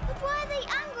 But why are they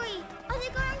angry? Are they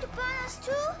going to burn us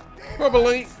too?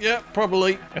 Probably. Yeah,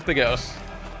 probably. If they get us.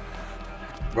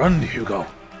 Run, Hugo.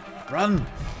 Run.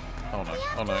 Oh no.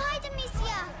 Oh no. Hide,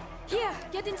 Amicia! Here,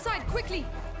 get inside, quickly!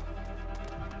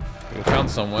 We found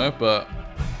somewhere, but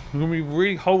can we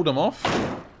really hold them off?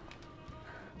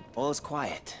 All's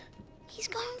quiet. He's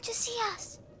going to see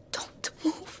us. Don't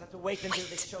move. Have to wait until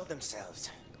they show themselves.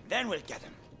 Then we'll get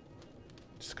them.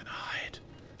 Just gonna hide.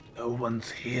 No one's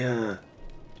here.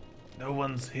 No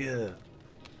one's here.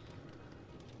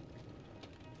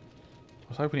 I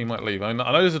was hoping he might leave. I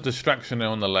know there's a distraction there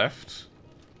on the left,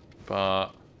 but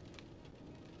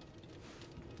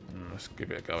let's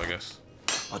give it a go, I guess.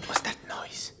 What was that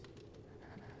noise?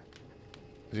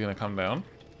 Is he gonna come down?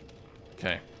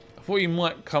 Okay. I thought he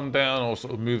might come down or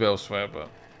sort of move elsewhere, but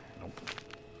nope.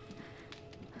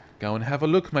 Go and have a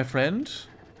look, my friend.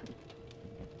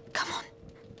 Come on.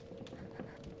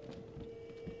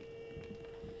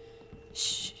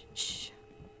 Shh, shh.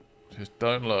 Just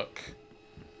don't look.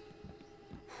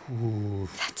 Ooh.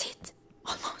 That's it.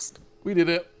 Almost. We did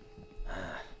it.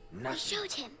 I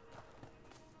showed him.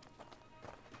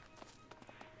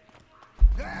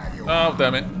 Oh,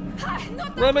 damn it.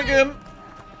 Not Run way. again.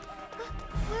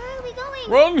 Where are we going?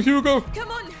 Run, Hugo.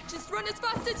 Come on, just run as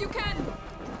fast as you can.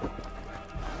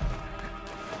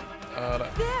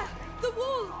 There, the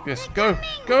wall. Yes, go.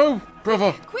 Go,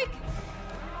 brother. Quick.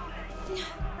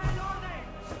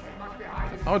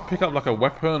 I would pick up like a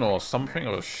weapon or something,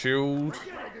 or a shield.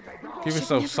 Give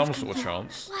yourself some sort of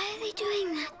chance. Why are they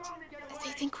doing that?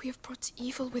 They think we have brought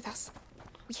evil with us.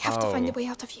 We have to find a way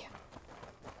out of here.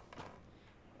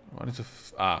 I need to.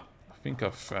 I think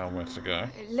I've found where to go.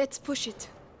 Let's push it.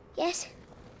 Yes.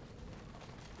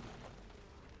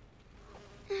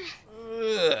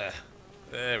 Ugh.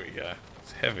 There we go.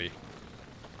 It's heavy.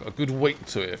 Got a good weight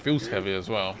to it. It feels heavy as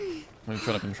well. I'm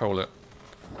trying to control it.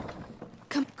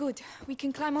 Come, good. We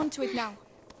can climb onto it now.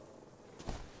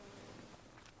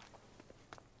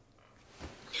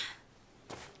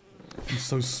 It's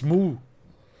so small.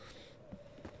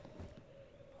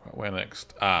 Right, where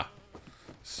next?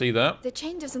 See that? The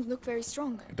chain doesn't look very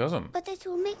strong. It doesn't. But it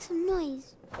will make some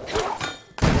noise. A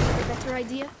better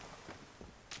idea?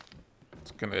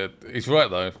 It's gonna. He's right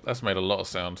though. That's made a lot of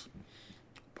sound.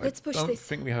 But Let's push I don't this.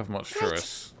 think we have much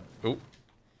choice. Oh,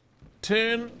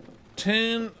 turn.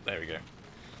 There we go.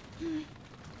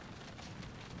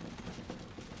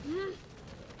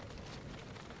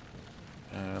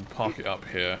 And park it up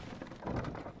here.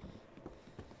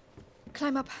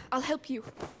 Climb up. I'll help you.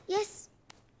 Yes.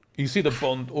 You see the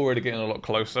bond already getting a lot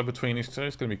closer between these two.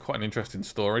 It's going to be quite an interesting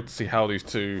story to see how these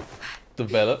two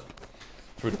develop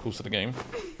through the course of the game.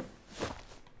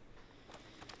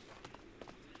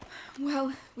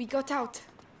 Well, we got out.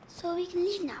 So we can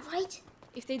leave now, right?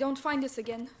 If they don't find us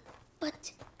again.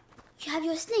 But you have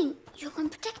your sling. You can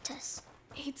protect us.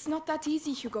 It's not that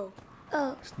easy, Hugo.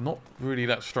 Oh. It's not really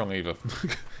that strong either.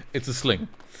 It's a sling.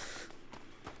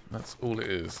 That's all it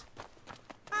is.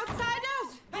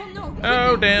 Outsiders! Oh no!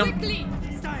 Oh, Quickly, damn. Quickly!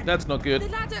 That's not good. The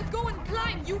ladder, go and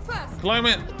climb. You first. Climb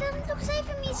it. It doesn't look safe,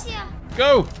 Amicia.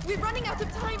 Go. We're running out of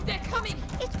time. They're coming.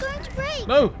 It's going to break.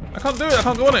 No, I can't do it. I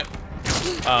can't go on it.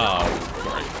 Oh,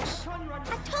 great.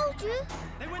 I told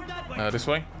you. This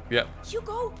way? Yep.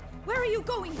 Hugo, where are you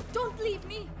going? Don't leave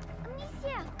me.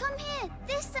 Amicia, come here.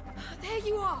 This. There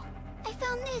you are. I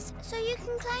found this, so you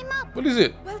can climb up. What is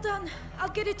it? Well done. I'll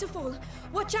get it to fall.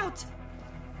 Watch out.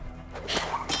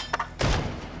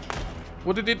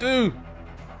 What did it do?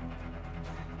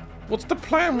 What's the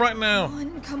plan right now? Come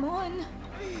on, come on.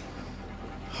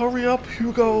 Hurry up,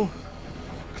 Hugo.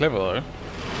 Clever though.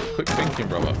 Quick thinking,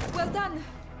 brother. Well done.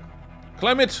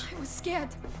 Climb it. I was scared.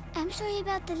 I'm sorry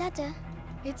about the ladder.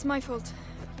 It's my fault.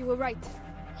 You were right.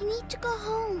 We need to go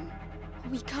home.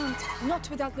 We can't. Not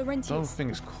without Laurentius. Don't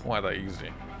think it's quite that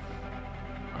easy.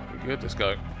 Alright, we're good. Let's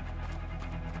go.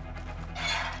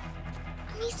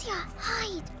 Amicia,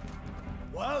 hide!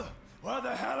 Well, where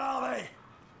the hell are they?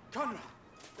 Conrad,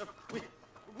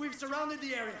 we've surrounded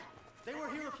the area. They were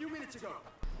here a few minutes ago.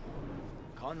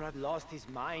 Conrad lost his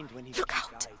mind when he Look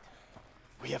out! died.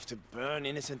 We have to burn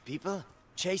innocent people?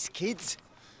 Chase kids?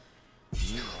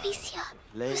 Amicia,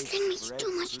 this thing makes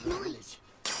too much noise.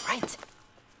 Right.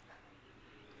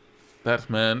 That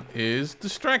man is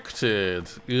distracted.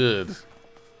 Good.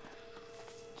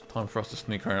 It's time for us to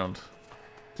sneak around.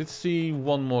 Did see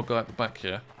one more guy at the back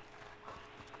here.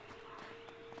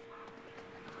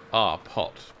 Ah,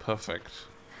 pot. Perfect.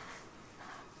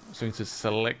 So we need to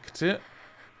select it.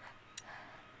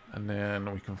 And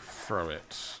then we can throw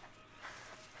it.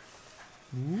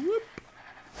 Whoop.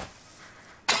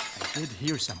 I did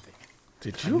hear something.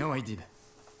 Did you? I know I did.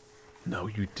 No,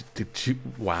 you did. Did you?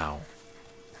 Wow.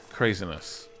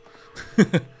 Craziness.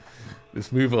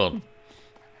 Let's move on.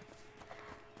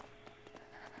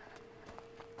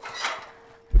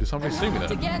 Did somebody see me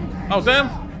there? Again. Oh, damn!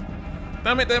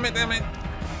 Damn it, damn it, damn it!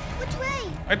 Which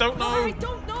way? I don't know! I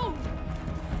don't know!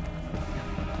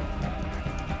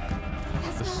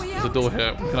 There's a door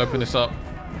here. We can open this up.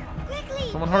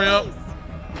 Quickly! Someone hurry up!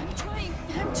 I'm trying.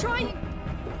 I'm trying.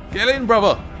 Get in,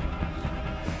 brother!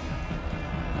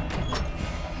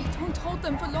 I don't hold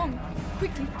them for long.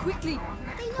 Quickly, quickly.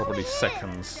 Probably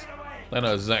seconds. They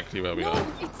know exactly where we No, are.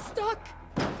 it's stuck.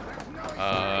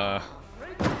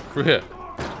 Through here.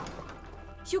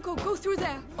 Hugo, go through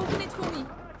there. Open it for me.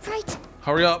 Right.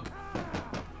 Hurry up!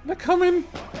 They're coming!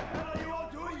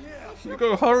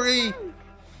 Hugo, hurry!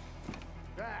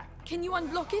 Can you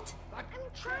unblock it? I'm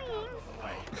trying.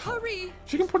 Hurry!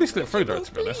 She can probably slip through there,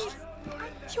 to be honest.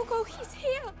 Please. Hugo, he's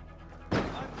here.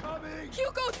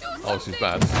 Hugo, do something. Oh, this is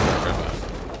bad. This is very bad.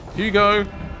 Hugo!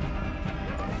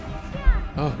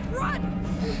 Oh. Run!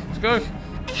 Let's go!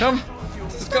 Come!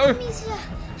 Let's go! Amicia.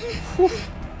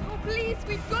 Oh, please,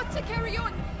 we've got to carry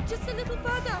on. Just a little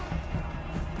further.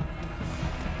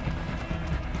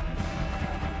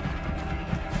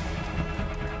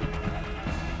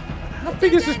 How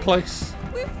big is this place?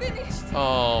 We're finished.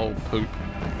 Oh, poop.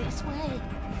 This way.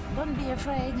 Don't be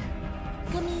afraid.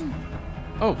 Come in.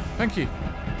 Oh, thank you.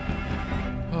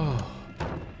 Oh.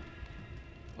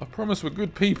 I promise we're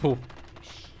good people.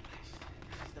 It's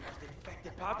the most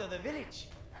infected part of the village.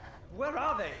 Where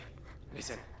are they?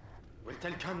 Listen, we'll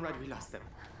tell Conrad we lost them.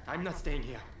 I'm not staying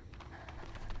here.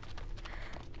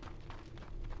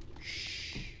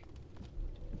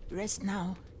 Rest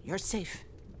now. You're safe.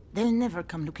 They'll never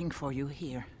come looking for you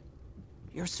here.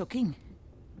 You're soaking.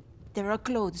 There are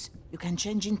clothes you can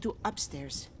change into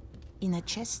upstairs. In a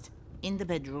chest in the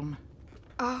bedroom.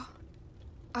 Are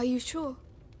you sure?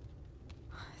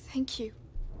 Thank you.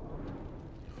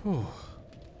 Whew.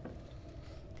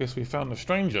 Guess we found a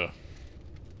stranger.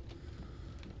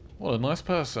 What a nice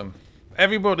person.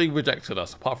 Everybody rejected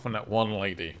us apart from that one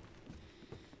lady.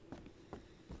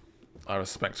 I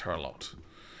respect her a lot.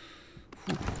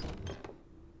 Whew.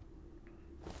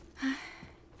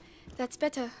 That's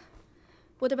better.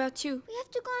 What about you? We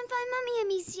have to go and find Mummy,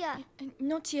 Amicia.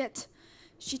 Not yet.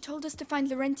 She told us to find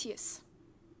Laurentius.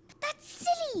 That's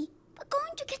silly. We're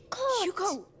going to get caught.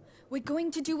 Hugo, we're going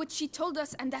to do what she told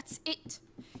us and that's it.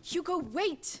 Hugo,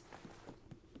 wait.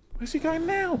 Where's he going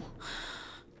now?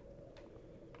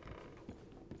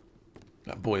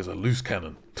 That boy is a loose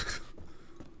cannon.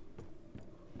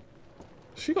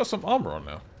 She got some armor on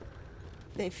now.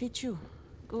 They fit you.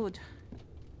 Good.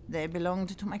 They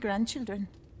belonged to my grandchildren.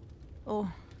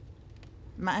 Oh,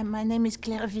 my name is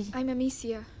Clairvy. I'm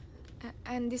Amicia,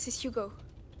 and this is Hugo.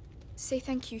 Say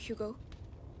thank you, Hugo.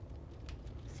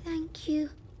 Thank you.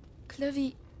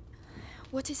 Clovey,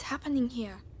 what is happening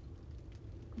here?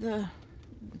 The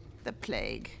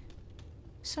plague.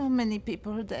 So many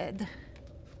people dead.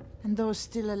 And those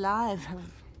still alive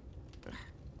have...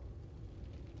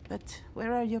 But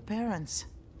where are your parents?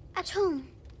 At home.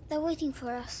 They're waiting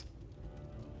for us.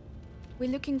 We're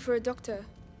looking for a doctor.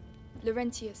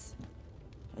 Laurentius.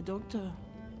 A doctor?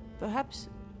 Perhaps...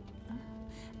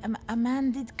 A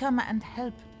man did come and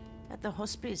help at the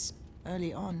hospice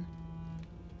early on.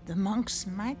 The monks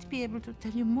might be able to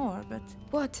tell you more, but...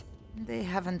 What? They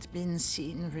haven't been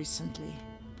seen recently.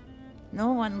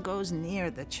 No one goes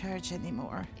near the church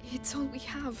anymore. It's all we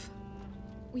have.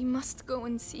 We must go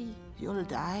and see. You'll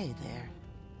die there.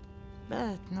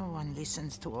 But no one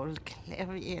listens to old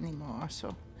Clary anymore,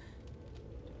 so...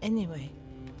 Anyway,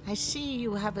 I see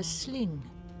you have a sling.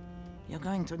 You're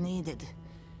going to need it.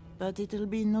 But it'll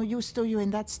be no use to you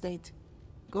in that state.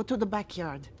 Go to the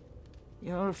backyard.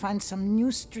 You'll find some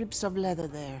new strips of leather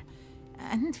there.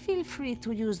 And feel free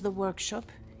to use the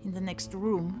workshop in the next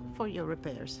room for your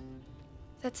repairs.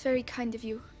 That's very kind of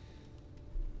you.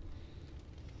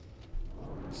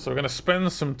 So we're going to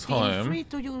spend some time... Feel free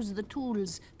to use the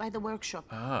tools by the workshop.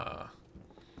 Ah.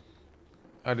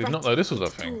 I did not know this was a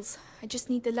thing. Tools. I just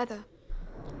need the leather.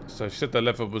 So she said the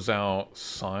leather was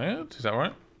outside. Is that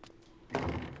right?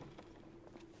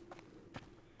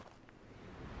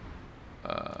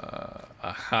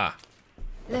 Aha.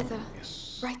 Leather.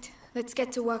 Yes. Right. Let's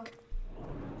get to work.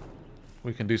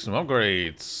 We can do some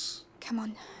upgrades. Come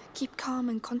on. Keep calm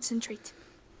and concentrate.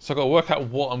 So I've got to work out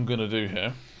what I'm going to do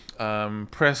here.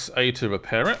 Press A to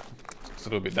repair it. It's a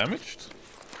little bit damaged.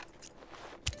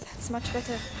 That's much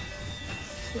better.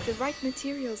 With the right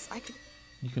materials, I could...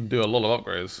 You can do a lot of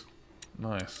upgrades.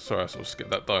 Nice. Sorry, I sort of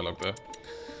skipped that dialogue there.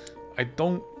 I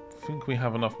don't think we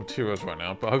have enough materials right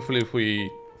now, but hopefully if we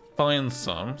find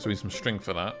some, so we need some string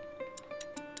for that.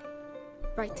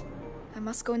 Right. I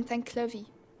must go and thank Clovey.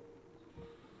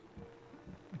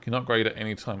 You can upgrade at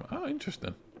any time. Oh,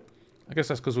 interesting. I guess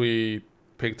that's because we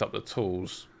picked up the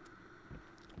tools.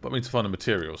 But we need to find the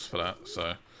materials for that,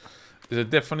 so... Is there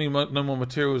definitely no more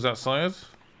materials outside?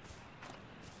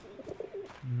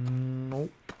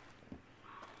 Nope.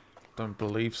 Don't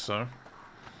believe so.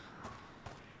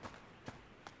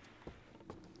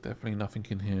 Definitely nothing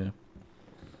in here.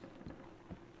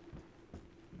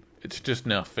 It's just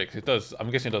now fixed. It does. I'm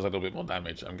guessing it does a little bit more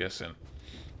damage. I'm guessing.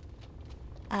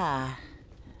 Ah.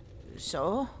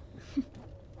 So?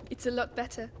 It's a lot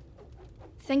better.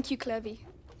 Thank you, Clovey.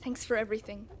 Thanks for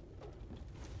everything.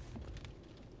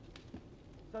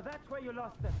 So that's where you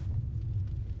lost them.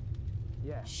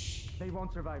 Yeah. Shh. They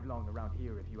won't survive long around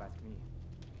here, if you ask me.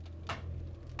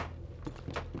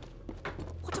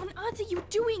 What on earth are you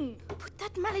doing? Put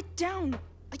that mallet down.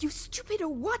 Are you stupid or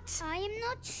what? I am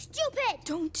not stupid.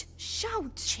 Don't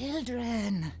shout.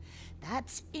 Children,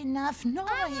 that's enough noise.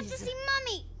 I want to see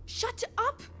Mummy. Shut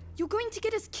up. You're going to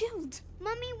get us killed.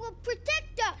 Mummy will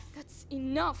protect us. That's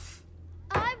enough.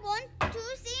 I want to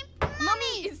see Mummy.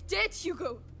 Mummy is dead,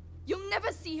 Hugo. You'll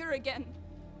never see her again.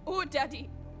 Or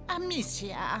Daddy.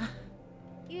 Amicia.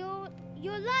 You're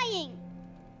lying.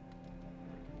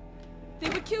 They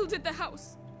were killed at the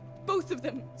house. Both of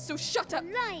them. So shut up.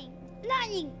 Lying.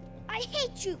 Lying. I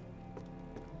hate you.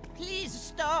 Please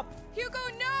stop. Hugo,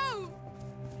 no!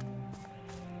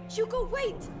 Hugo,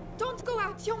 wait! Don't go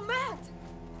out. You're mad.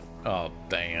 Oh,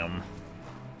 damn.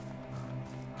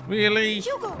 Really?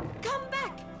 Hugo, come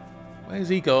back. Where's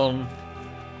he gone?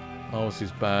 Oh, this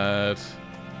is bad.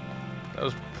 That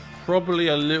was probably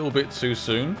a little bit too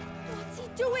soon. What's he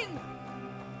doing?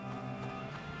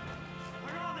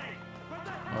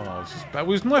 Oh, this is bad.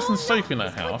 We was nice and safe in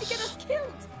that house. He's going to get us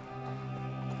killed.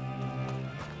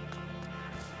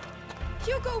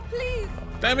 Hugo, please.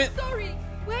 Damn it. I'm sorry.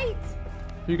 Wait.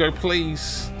 Hugo,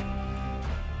 please.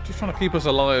 Just trying to keep us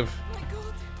alive. Oh my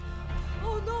God.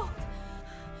 Oh no.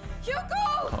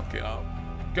 Hugo! Can't get up.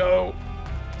 Go.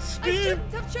 I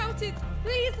shouldn't have shouted.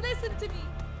 Please listen to me.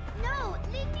 No,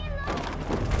 leave me alone.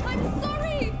 I'm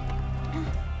sorry.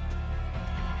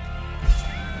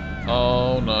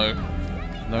 Oh no.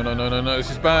 No, no, no, no, no. This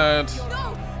is bad.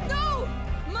 No, no.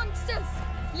 Monsters.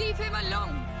 Leave him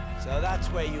alone. So that's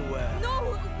where you were.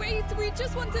 No, wait. We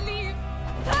just want to leave.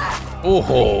 Ah!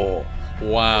 Oh,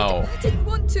 wow. I didn't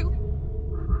want to.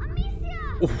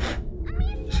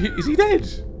 Amicia. Is he dead?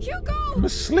 Hugo. From a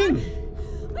sling.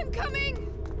 I'm coming.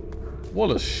 What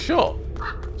a shot.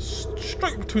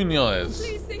 Straight between the eyes.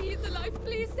 Please say he's alive.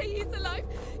 Please say he's alive.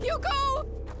 Hugo!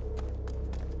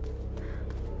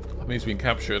 That means being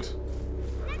captured.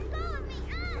 Let go of me.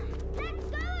 Let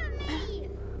go of me.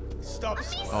 Stop.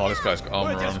 Oh, this guy's got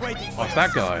armor on. Oh, it's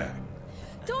that guy.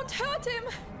 Don't hurt him.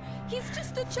 He's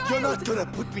just a child. You're not gonna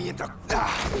put me in the...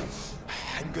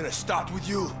 I'm gonna start with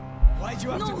you. Why'd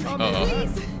you have to come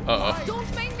please. Uh-oh.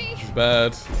 Don't make me. It's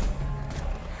bad.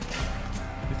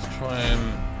 Let's try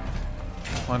and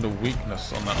find a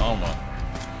weakness on that armor.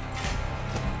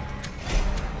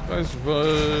 Guys,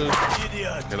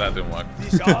 Idiot. okay, that didn't work.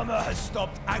 This armor has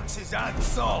stopped axes and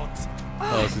swords.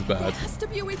 Oh, this is bad. There has to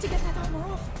be a way to get that armor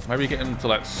off. Maybe get him to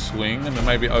like swing, and then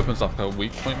maybe it opens up a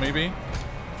weak point. Maybe.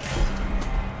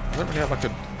 I don't really have like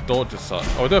a dodge as such.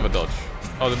 Oh, I do have a dodge.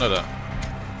 Oh, I didn't know that.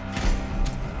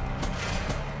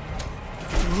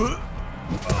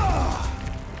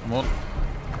 Come on.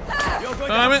 You're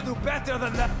going to do better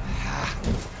than that.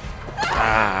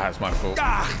 Ah, it's my fault.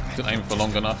 Didn't aim for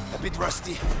long enough. A bit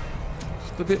rusty.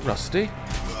 Just a bit rusty.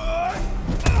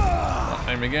 Right,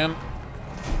 aim again.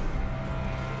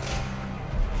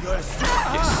 You're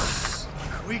Yes.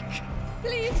 quick.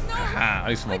 Please, no. Ah, I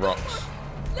need some more rocks.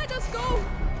 go!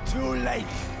 Too late.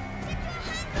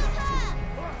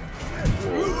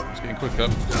 Whoa, it's getting quicker.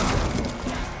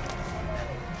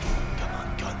 Come on,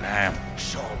 gunman. Damn.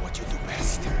 Show what you do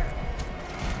best.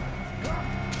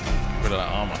 Rid of that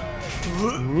armor.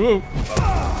 Whoa.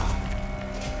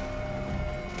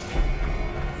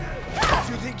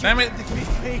 You think Damn you it. can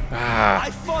defeat me? Ah,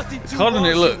 I fought in it's 2 harder than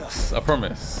it wars, looks. I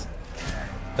promise.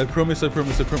 I promise. I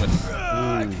promise. I promise.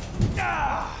 Ooh.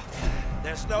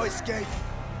 There's no escape.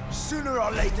 Sooner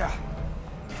or later.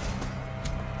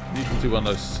 You can do one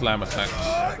of those slam attacks.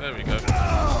 There we go.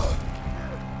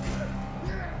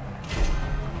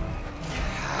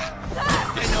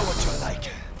 I know what you're like.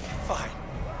 Fine.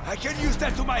 I can use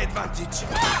that to my advantage.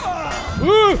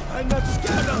 Woo! I'm not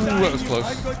scared of Ooh, dying. that was close.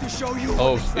 I'm going to show you.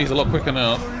 Oh, he's a lot quicker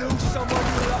now. You lose someone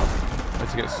you love. Need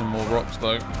to get some more rocks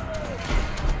though.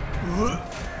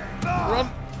 Run!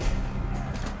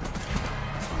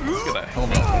 Let's get that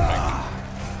helmet off,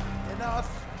 I Enough.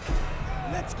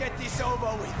 Let's get this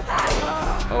over with.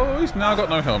 think. Oh, he's now got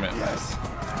no helmet. Yes.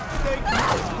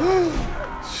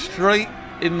 Straight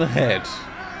in the head.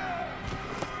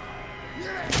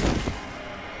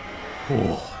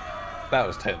 Oh, that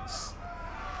was tense.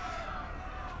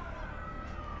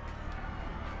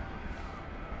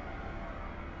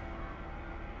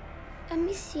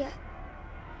 Amicia,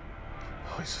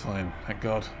 Oh, he's fine, thank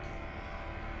God.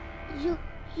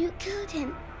 you killed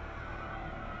him.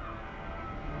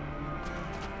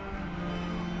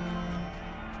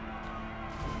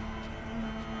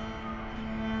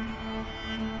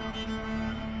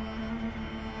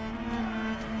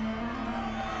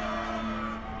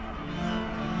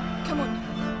 Come on.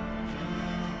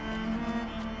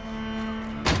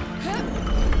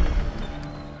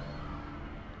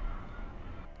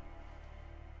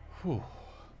 Whew.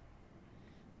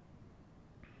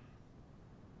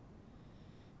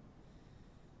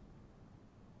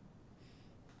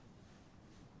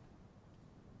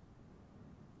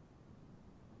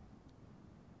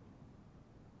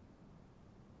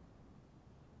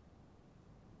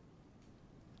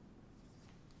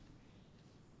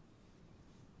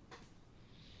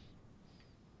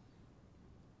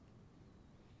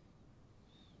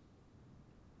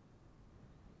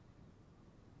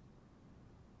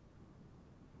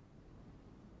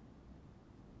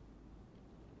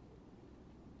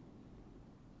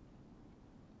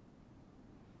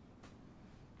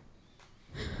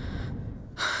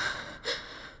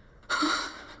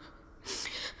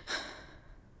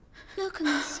 Look,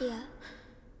 Amicia.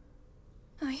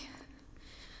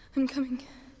 I'm coming.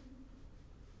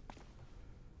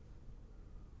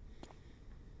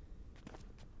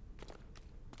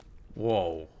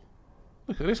 Whoa.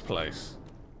 Look at this place.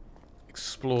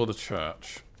 Explore the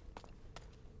church.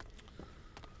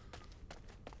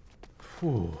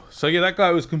 Whew. So yeah, that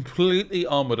guy was completely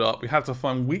armored up. We had to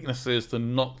find weaknesses to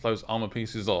knock those armor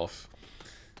pieces off.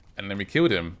 And then we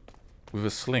killed him with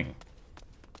a sling.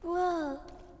 Whoa.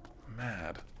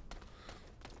 Mad.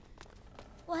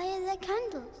 Why are there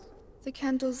candles? The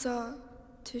candles are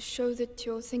to show that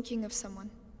you're thinking of someone.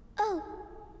 Oh,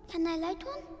 can I light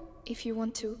one? If you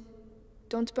want to.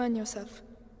 Don't burn yourself.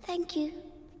 Thank you.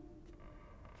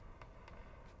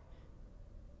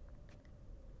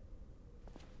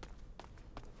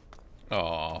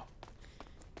 Aww.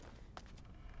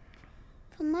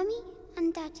 For Mummy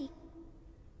and Daddy.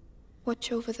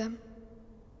 Watch over them.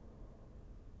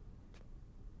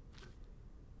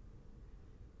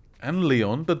 And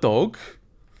Leon, the dog.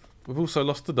 We've also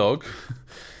lost the dog.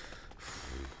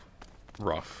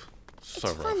 Rough. So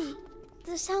It's rough. funny.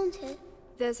 The sound here.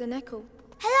 There's an echo.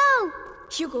 Hello!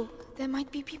 Hugo, there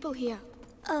might be people here.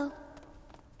 Oh.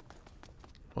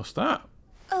 What's that?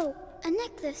 Oh, a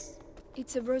necklace.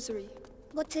 It's a rosary.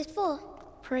 What's it for?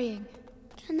 Praying.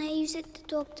 Can I use it to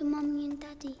talk to Mummy and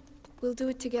Daddy? We'll do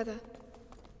it together.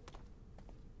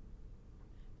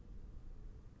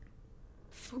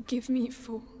 Forgive me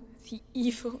for the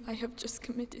evil I have just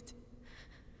committed.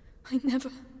 I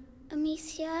never...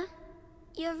 Amicia,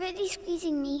 you're really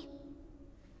squeezing me.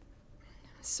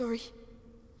 Sorry.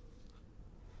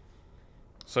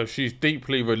 So she's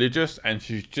deeply religious and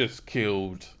she's just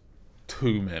killed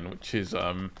 2 men, which is,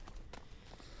 yeah,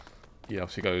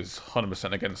 obviously goes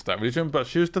 100% against that religion, but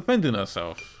she was defending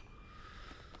herself.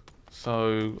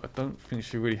 So I don't think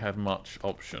she really had much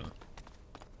option.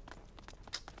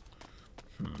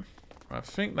 I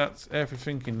think that's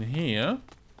everything in here.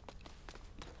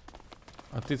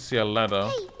 I did see a ladder.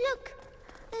 Hey, look!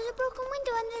 There's a broken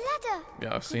window and a ladder.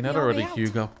 Yeah, I've seen that already,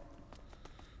 Hugo.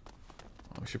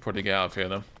 We should probably get out of here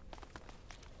then.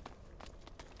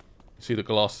 See, the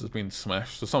glass has been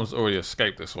smashed, so someone's already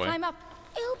escaped this way. Climb up.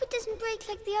 I hope it doesn't break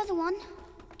like the other one.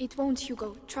 It won't,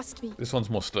 Hugo. Trust me. This one's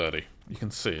more sturdy. You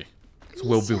can see. It's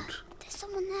well built. There's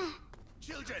someone there.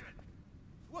 Children,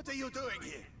 what are you doing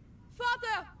here?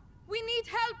 Father! We need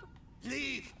help!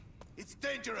 Leave! It's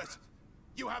dangerous!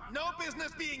 You have no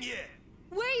business being here!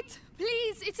 Wait!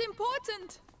 Please, it's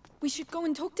important! We should go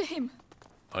and talk to him.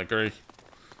 I agree.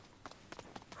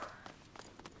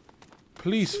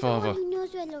 Please, Father. Who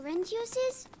knows where Laurentius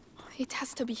is? It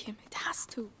has to be him. It has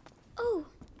to. Oh,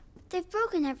 they've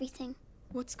broken everything.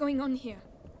 What's going on here?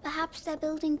 Perhaps they're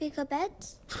building bigger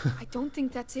beds? I don't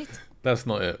think that's it. That's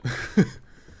not it.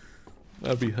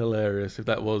 That'd be hilarious if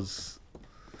that was...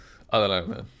 I don't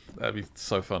know, man. That'd be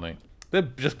so funny. They're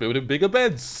just building bigger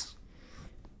beds.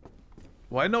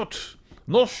 Why not?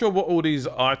 Not sure what all these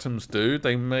items do.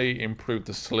 They may improve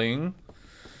the sling.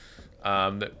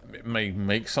 That may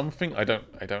make something. I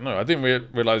don't know. I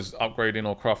didn't realize upgrading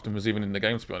or crafting was even in the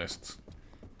game, to be honest.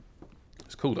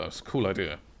 It's cool though. It's a cool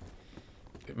idea.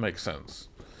 It makes sense.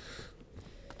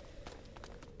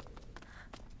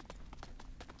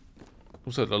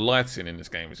 Also, the lighting in this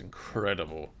game is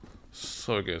incredible.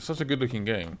 So good. Such a good looking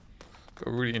game. Got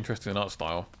a really interesting art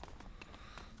style.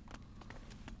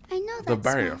 I know that The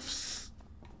smell. barriers.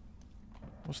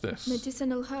 What's this?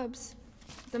 Medicinal herbs.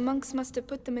 The monks must have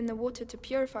put them in the water to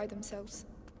purify themselves.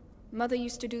 Mother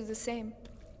used to do the same.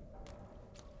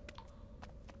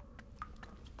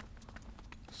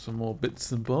 Some more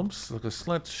bits and bobs, like a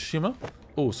slight shimmer.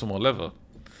 Oh, some more leather.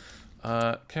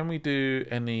 Can we do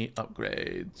any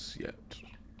upgrades yet?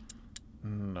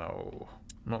 No.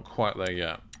 Not quite there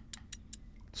yet.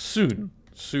 Soon.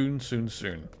 Soon, soon,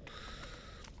 soon.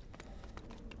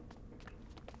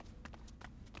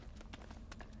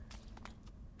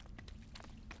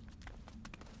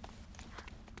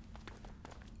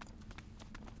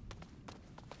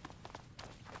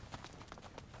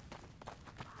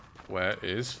 Where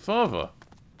is Father?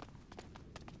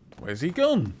 Where's he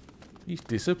gone? He's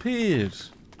disappeared.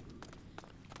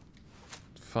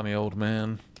 Funny old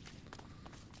man.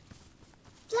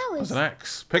 Flowers. There's an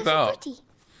axe. Pick Those that are up. pretty.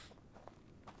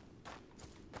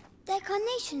 They're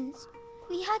carnations.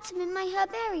 We had some in my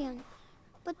herbarium,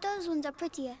 but those ones are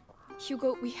prettier.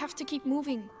 Hugo, we have to keep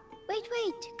moving. Wait,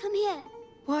 come here.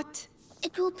 What?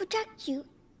 It will protect you,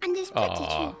 and is pretty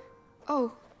too.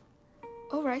 Oh.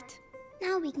 All right.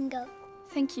 Now we can go.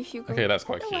 Thank you, Hugo. Okay, that's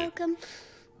quite You're cute. welcome.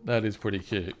 That is pretty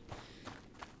cute.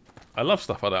 I love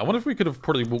stuff like that. I wonder if we could have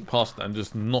probably walked past that and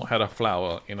just not had a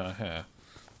flower in our hair.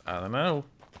 I don't know.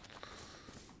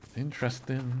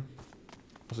 Interesting.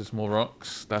 What's this? More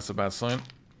rocks. That's a bad sign.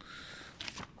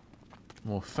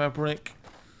 More fabric.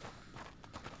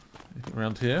 Anything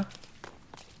around here?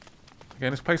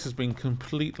 Again, this place has been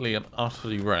completely and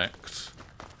utterly wrecked.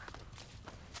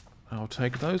 I'll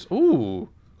take those. Ooh,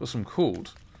 got some cord.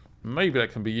 Maybe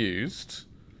that can be used.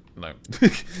 No.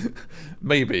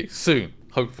 Maybe. Soon.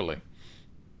 Hopefully.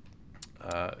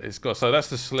 It's got, so that's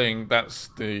the sling, that's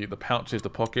the pouches, the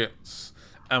pockets,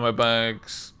 ammo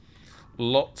bags,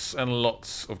 lots and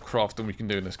lots of crafting we can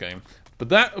do in this game. But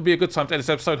that would be a good time to end this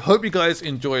episode. Hope you guys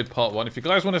enjoyed part 1. If you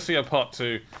guys want to see a part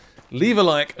 2, leave a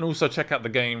like and also check out the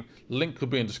game. Link will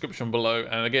be in the description below.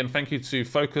 And again, thank you to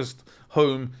Focused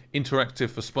Home Interactive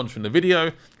for sponsoring the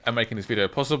video and making this video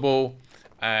possible.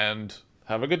 And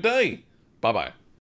have a good day. Bye-bye.